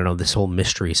 like I don't know, this whole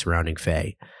mystery surrounding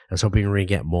Faye. I was hoping we were gonna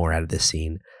get more out of this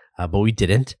scene, but we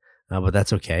didn't. But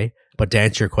that's okay. But to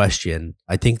answer your question,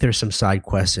 I think there's some side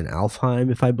quests in Alfheim,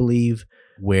 if I believe,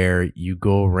 where you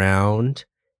go around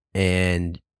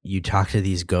and you talk to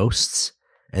these ghosts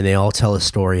and they all tell a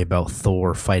story about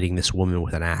Thor fighting this woman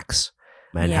with an axe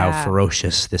and how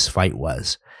ferocious this fight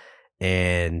was.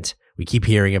 And we keep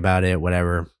hearing about it,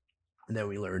 whatever. And then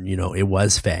we learn, it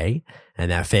was Faye, and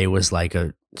that Faye was like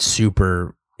a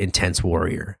super intense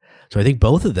warrior. So I think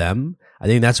both of them, I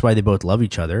think that's why they both love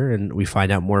each other. And we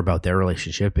find out more about their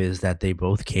relationship is that they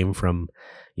both came from,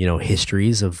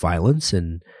 histories of violence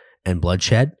and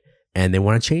bloodshed, and they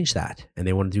want to change that, and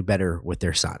they want to do better with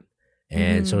their son.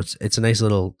 And so it's a nice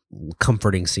little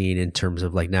comforting scene in terms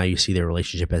of like, now you see their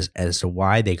relationship as to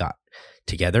why they got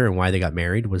together and why they got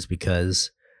married was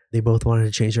because they both wanted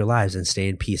to change their lives and stay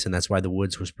in peace. And that's why the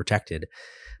woods was protected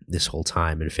this whole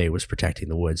time. And Faye was protecting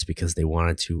the woods because they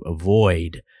wanted to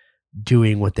avoid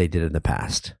doing what they did in the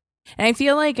past. And I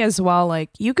feel like as well, like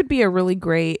you could be a really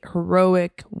great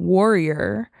heroic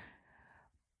warrior,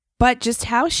 but just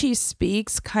how she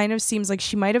speaks kind of seems like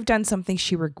she might have done something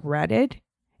she regretted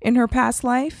in her past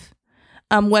life,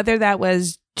 whether that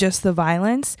was just the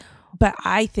violence. But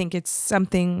I think it's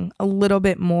something a little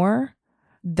bit more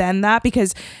than that,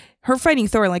 because her fighting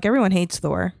Thor, like everyone hates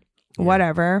Thor,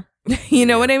 whatever. You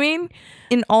know what I mean?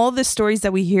 In all the stories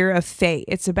that we hear of Faye,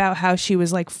 it's about how she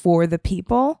was like for the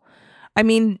people. I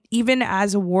mean, even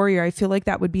as a warrior, I feel like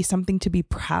that would be something to be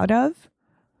proud of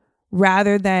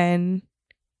rather than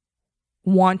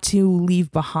want to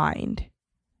leave behind.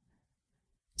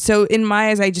 So in my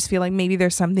eyes, I just feel like maybe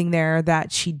there's something there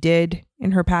that she did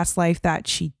in her past life that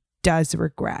she does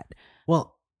regret.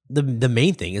 Well, the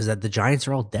main thing is that the giants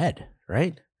are all dead,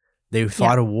 right? They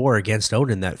fought a war against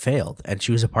Odin that failed, and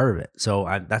she was a part of it. So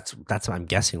that's what I'm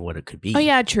guessing what it could be. Oh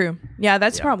yeah, true. Yeah,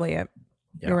 that's probably it.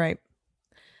 Yeah. You're right.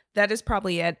 That is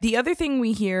probably it. The other thing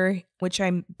we hear, which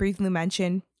I briefly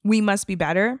mentioned, we must be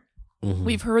better. Mm-hmm.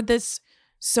 We've heard this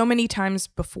so many times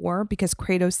before because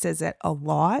Kratos says it a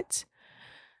lot.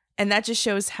 And that just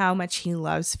shows how much he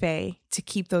loves Faye to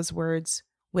keep those words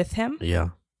with him. Yeah.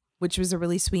 Which was a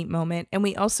really sweet moment. And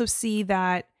we also see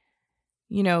that,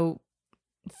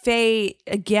 Faye,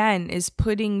 again, is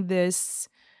putting this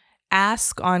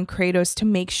ask on Kratos to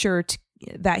make sure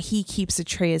that he keeps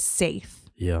Atreus safe.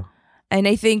 Yeah. And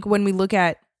I think when we look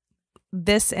at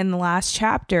this in the last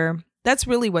chapter, that's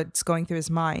really what's going through his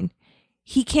mind.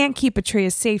 He can't keep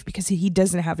Atreus safe because he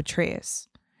doesn't have Atreus.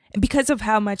 And because of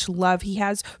how much love he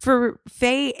has for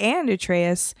Faye and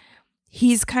Atreus,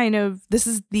 he's this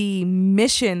is the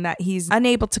mission that he's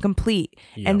unable to complete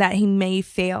and that he may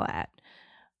fail at.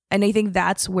 And I think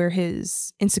that's where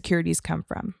his insecurities come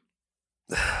from.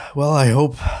 Well, I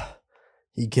hope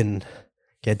he can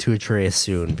get to Atreus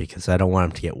soon because I don't want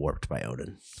him to get warped by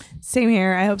Odin. Same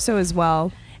here. I hope so as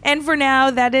well. And for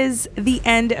now, that is the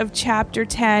end of chapter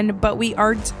 10, but we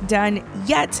aren't done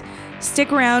yet.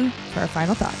 Stick around for our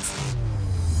final thoughts.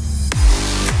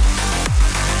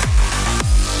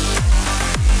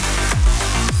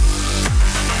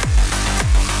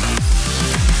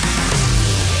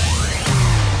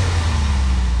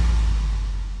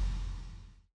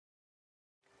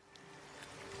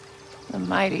 The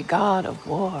mighty god of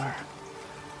war,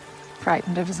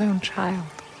 frightened of his own child.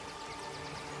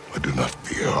 I do not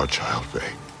fear our child,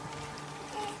 Faye.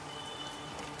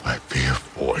 I fear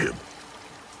for him.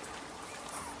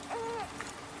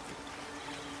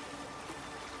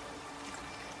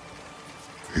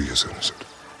 He is innocent.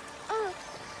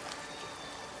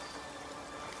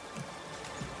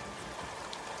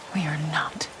 We are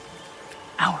not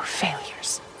our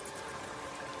failures.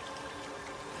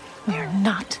 We are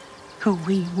not who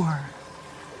we were.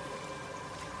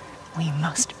 We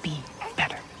must be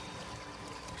better.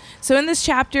 So in this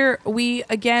chapter, we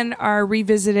again are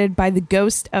revisited by the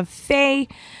ghost of Faye.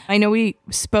 I know we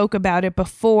spoke about it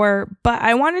before, but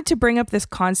I wanted to bring up this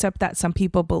concept that some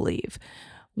people believe.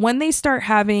 When they start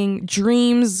having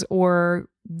dreams or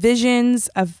visions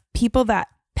of people that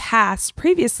passed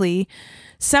previously,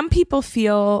 some people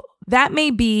feel that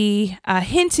may be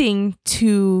hinting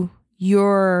to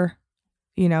your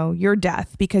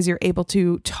death, because you're able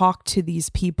to talk to these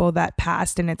people that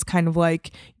passed, and it's kind of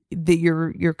like that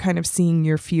you're kind of seeing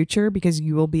your future, because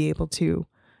you will be able to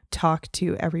talk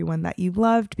to everyone that you've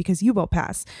loved because you will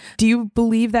pass. Do you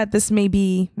believe that this may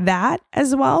be that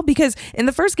as well? Because in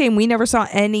the first game, we never saw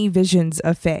any visions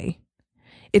of Faye.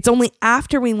 It's only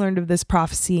after we learned of this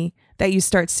prophecy that you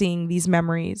start seeing these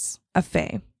memories of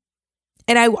Faye.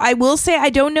 And I will say,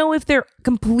 I don't know if they're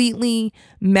completely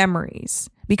memories,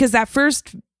 because that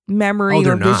first memory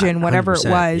or vision, whatever it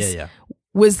was,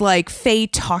 was like Faye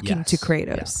talking to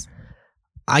Kratos. Yeah.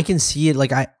 I can see it.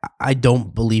 Like, I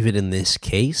don't believe it in this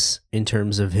case in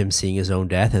terms of him seeing his own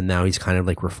death, and now he's kind of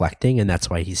like reflecting, and that's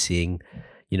why he's seeing,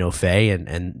 Faye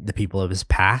and the people of his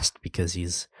past, because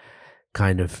he's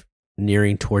kind of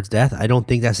nearing towards death. I don't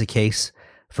think that's the case.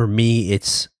 For me,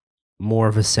 it's more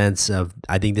of a sense of,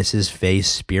 I think this is Faye's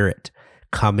spirit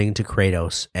coming to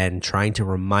Kratos and trying to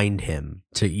remind him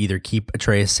to either keep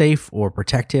Atreus safe or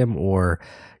protect him, or,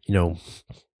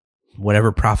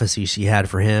 whatever prophecy she had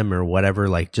for him or whatever,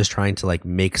 like just trying to like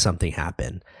make something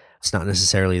happen. It's not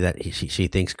necessarily that she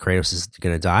thinks Kratos is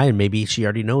going to die, and maybe she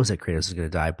already knows that Kratos is going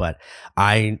to die, but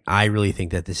I really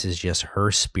think that this is just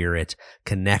her spirit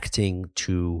connecting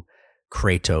to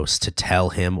Kratos to tell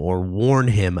him or warn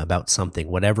him about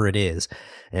something, whatever it is.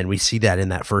 And we see that in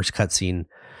that first cutscene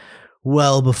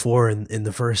well before in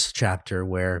the first chapter,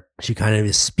 where she kind of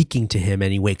is speaking to him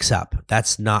and he wakes up.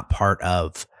 That's not part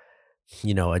of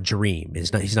a dream.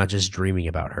 He's not just dreaming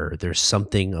about her. There's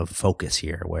something of focus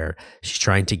here where she's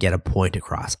trying to get a point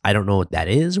across. I don't know what that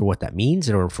is or what that means,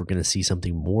 or if we're going to see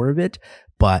something more of it.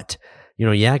 But,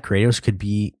 Kratos could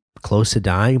be close to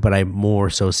dying, but I more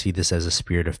so see this as a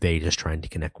spirit of Faye just trying to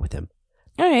connect with him.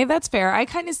 Okay, that's fair. I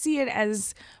kind of see it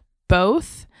as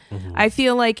both. Mm-hmm. I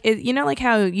feel like it, like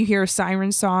how you hear a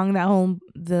siren song,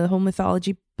 the whole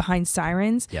mythology behind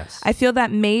sirens. Yes. I feel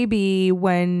that maybe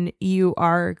when you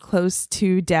are close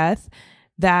to death,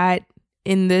 that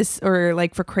in this, or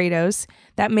like for Kratos,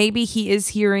 that maybe he is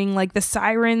hearing like the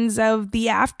sirens of the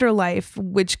afterlife,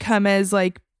 which come as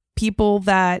like people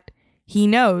that he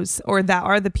knows, or that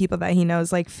are the people that he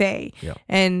knows, like Faye. Yeah.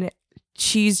 And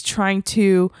she's trying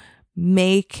to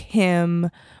make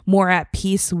him more at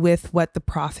peace with what the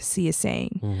prophecy is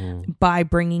saying by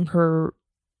bringing her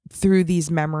through these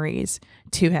memories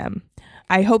to him.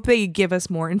 I hope they give us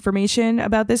more information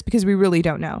about this, because we really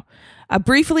don't know.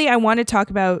 Briefly, I want to talk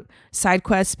about side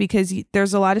quests, because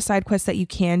there's a lot of side quests that you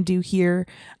can do here,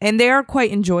 and they are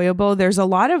quite enjoyable. There's a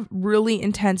lot of really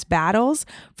intense battles.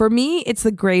 For me, it's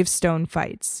the gravestone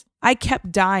fights. I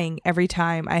kept dying every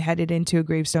time I headed into a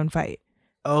gravestone fight.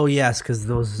 Oh, yes, because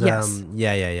those, yes.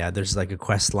 Yeah. There's like a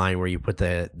quest line where you put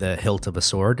the hilt of a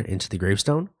sword into the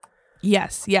gravestone.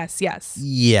 Yes.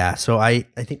 Yeah, so I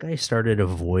think I started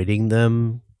avoiding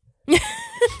them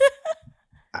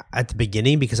at the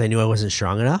beginning because I knew I wasn't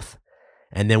strong enough.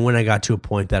 And then when I got to a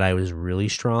point that I was really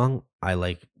strong, I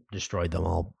like destroyed them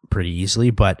all pretty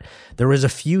easily. But there was a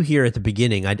few here at the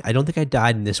beginning. I don't think I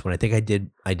died in this one. I think I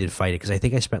did fight it, because I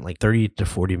think I spent like 30 to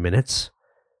 40 minutes.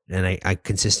 And I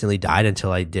consistently died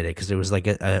until I did it, because it was like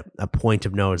a point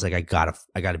of no, it's like I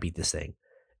gotta beat this thing.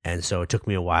 And so it took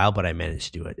me a while, but I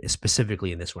managed to do it.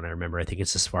 Specifically in this one, I remember, I think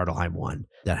it's the Svartalheim one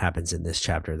that happens in this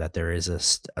chapter, that there is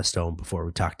a stone before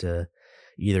we talk to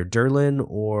either Durlin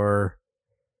or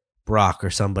Brock or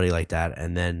somebody like that.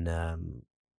 And then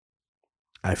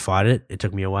I fought it. It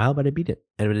took me a while, but I beat it.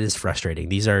 And it is frustrating.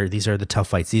 These are the tough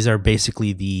fights. These are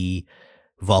basically the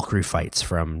Valkyrie fights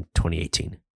from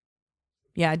 2018.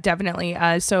 Yeah, definitely.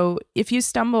 So if you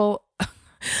stumble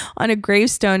on a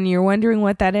gravestone and you're wondering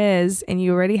what that is, and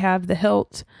you already have the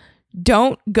hilt,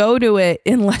 don't go to it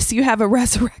unless you have a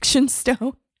resurrection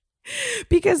stone,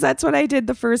 because that's what I did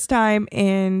the first time,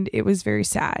 and it was very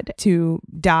sad to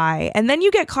die. And then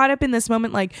you get caught up in this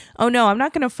moment like, oh no, I'm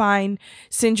not going to find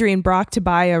Sindri and Brock to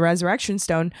buy a resurrection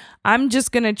stone. I'm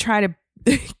just going to try to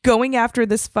going after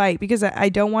this fight, because I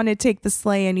don't want to take the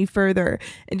sleigh any further,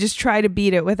 and just try to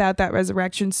beat it without that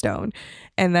resurrection stone,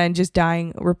 and then just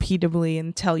dying repeatedly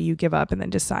until you give up and then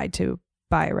decide to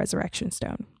buy a resurrection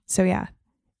stone. So yeah,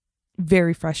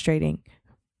 very frustrating.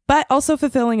 but also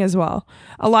fulfilling as well.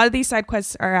 A lot of these side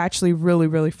quests are actually really,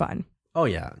 really fun. Oh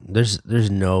yeah, there's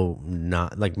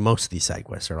not like most of these side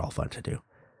quests are all fun to do.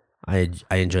 I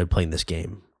enjoy playing this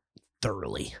game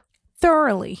thoroughly.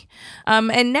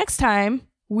 And next time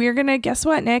we're gonna, guess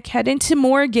what, Nick, head into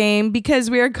more game because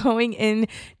we are going in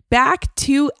back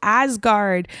to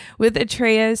Asgard with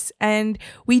Atreus, and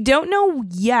we don't know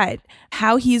yet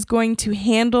how he's going to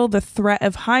handle the threat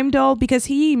of Heimdall because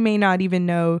he may not even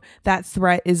know that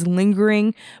threat is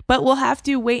lingering, but we'll have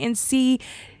to wait and see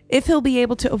if he'll be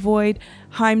able to avoid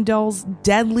Heimdall's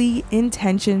deadly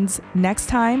intentions next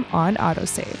time on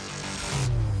AutoSave.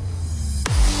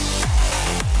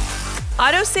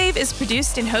 AutoSave is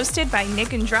produced and hosted by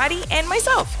Nick Andrade and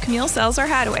myself, Camille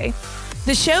Salazar-Hadaway.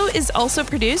 The show is also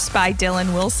produced by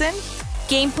Dylan Wilson.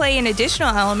 Gameplay and additional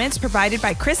elements provided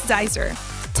by Chris Zeiser.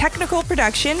 Technical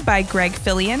production by Greg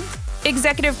Fillion.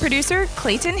 Executive producer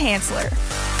Clayton Hansler.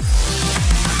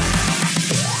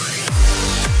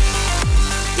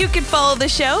 You can follow the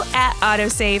show at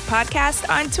AutoSave Podcast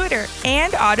on Twitter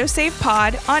and AutoSave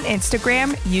Pod on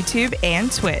Instagram, YouTube,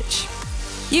 and Twitch.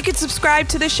 You can subscribe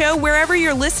to the show wherever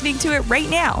you're listening to it right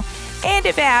now. And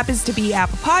if it happens to be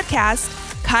Apple Podcasts,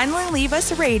 kindly leave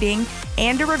us a rating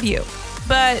and a review,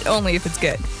 but only if it's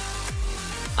good.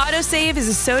 AutoSave is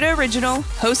a Soda original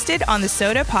hosted on the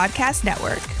Soda Podcast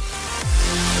Network.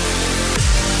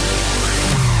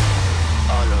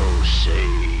 AutoSave.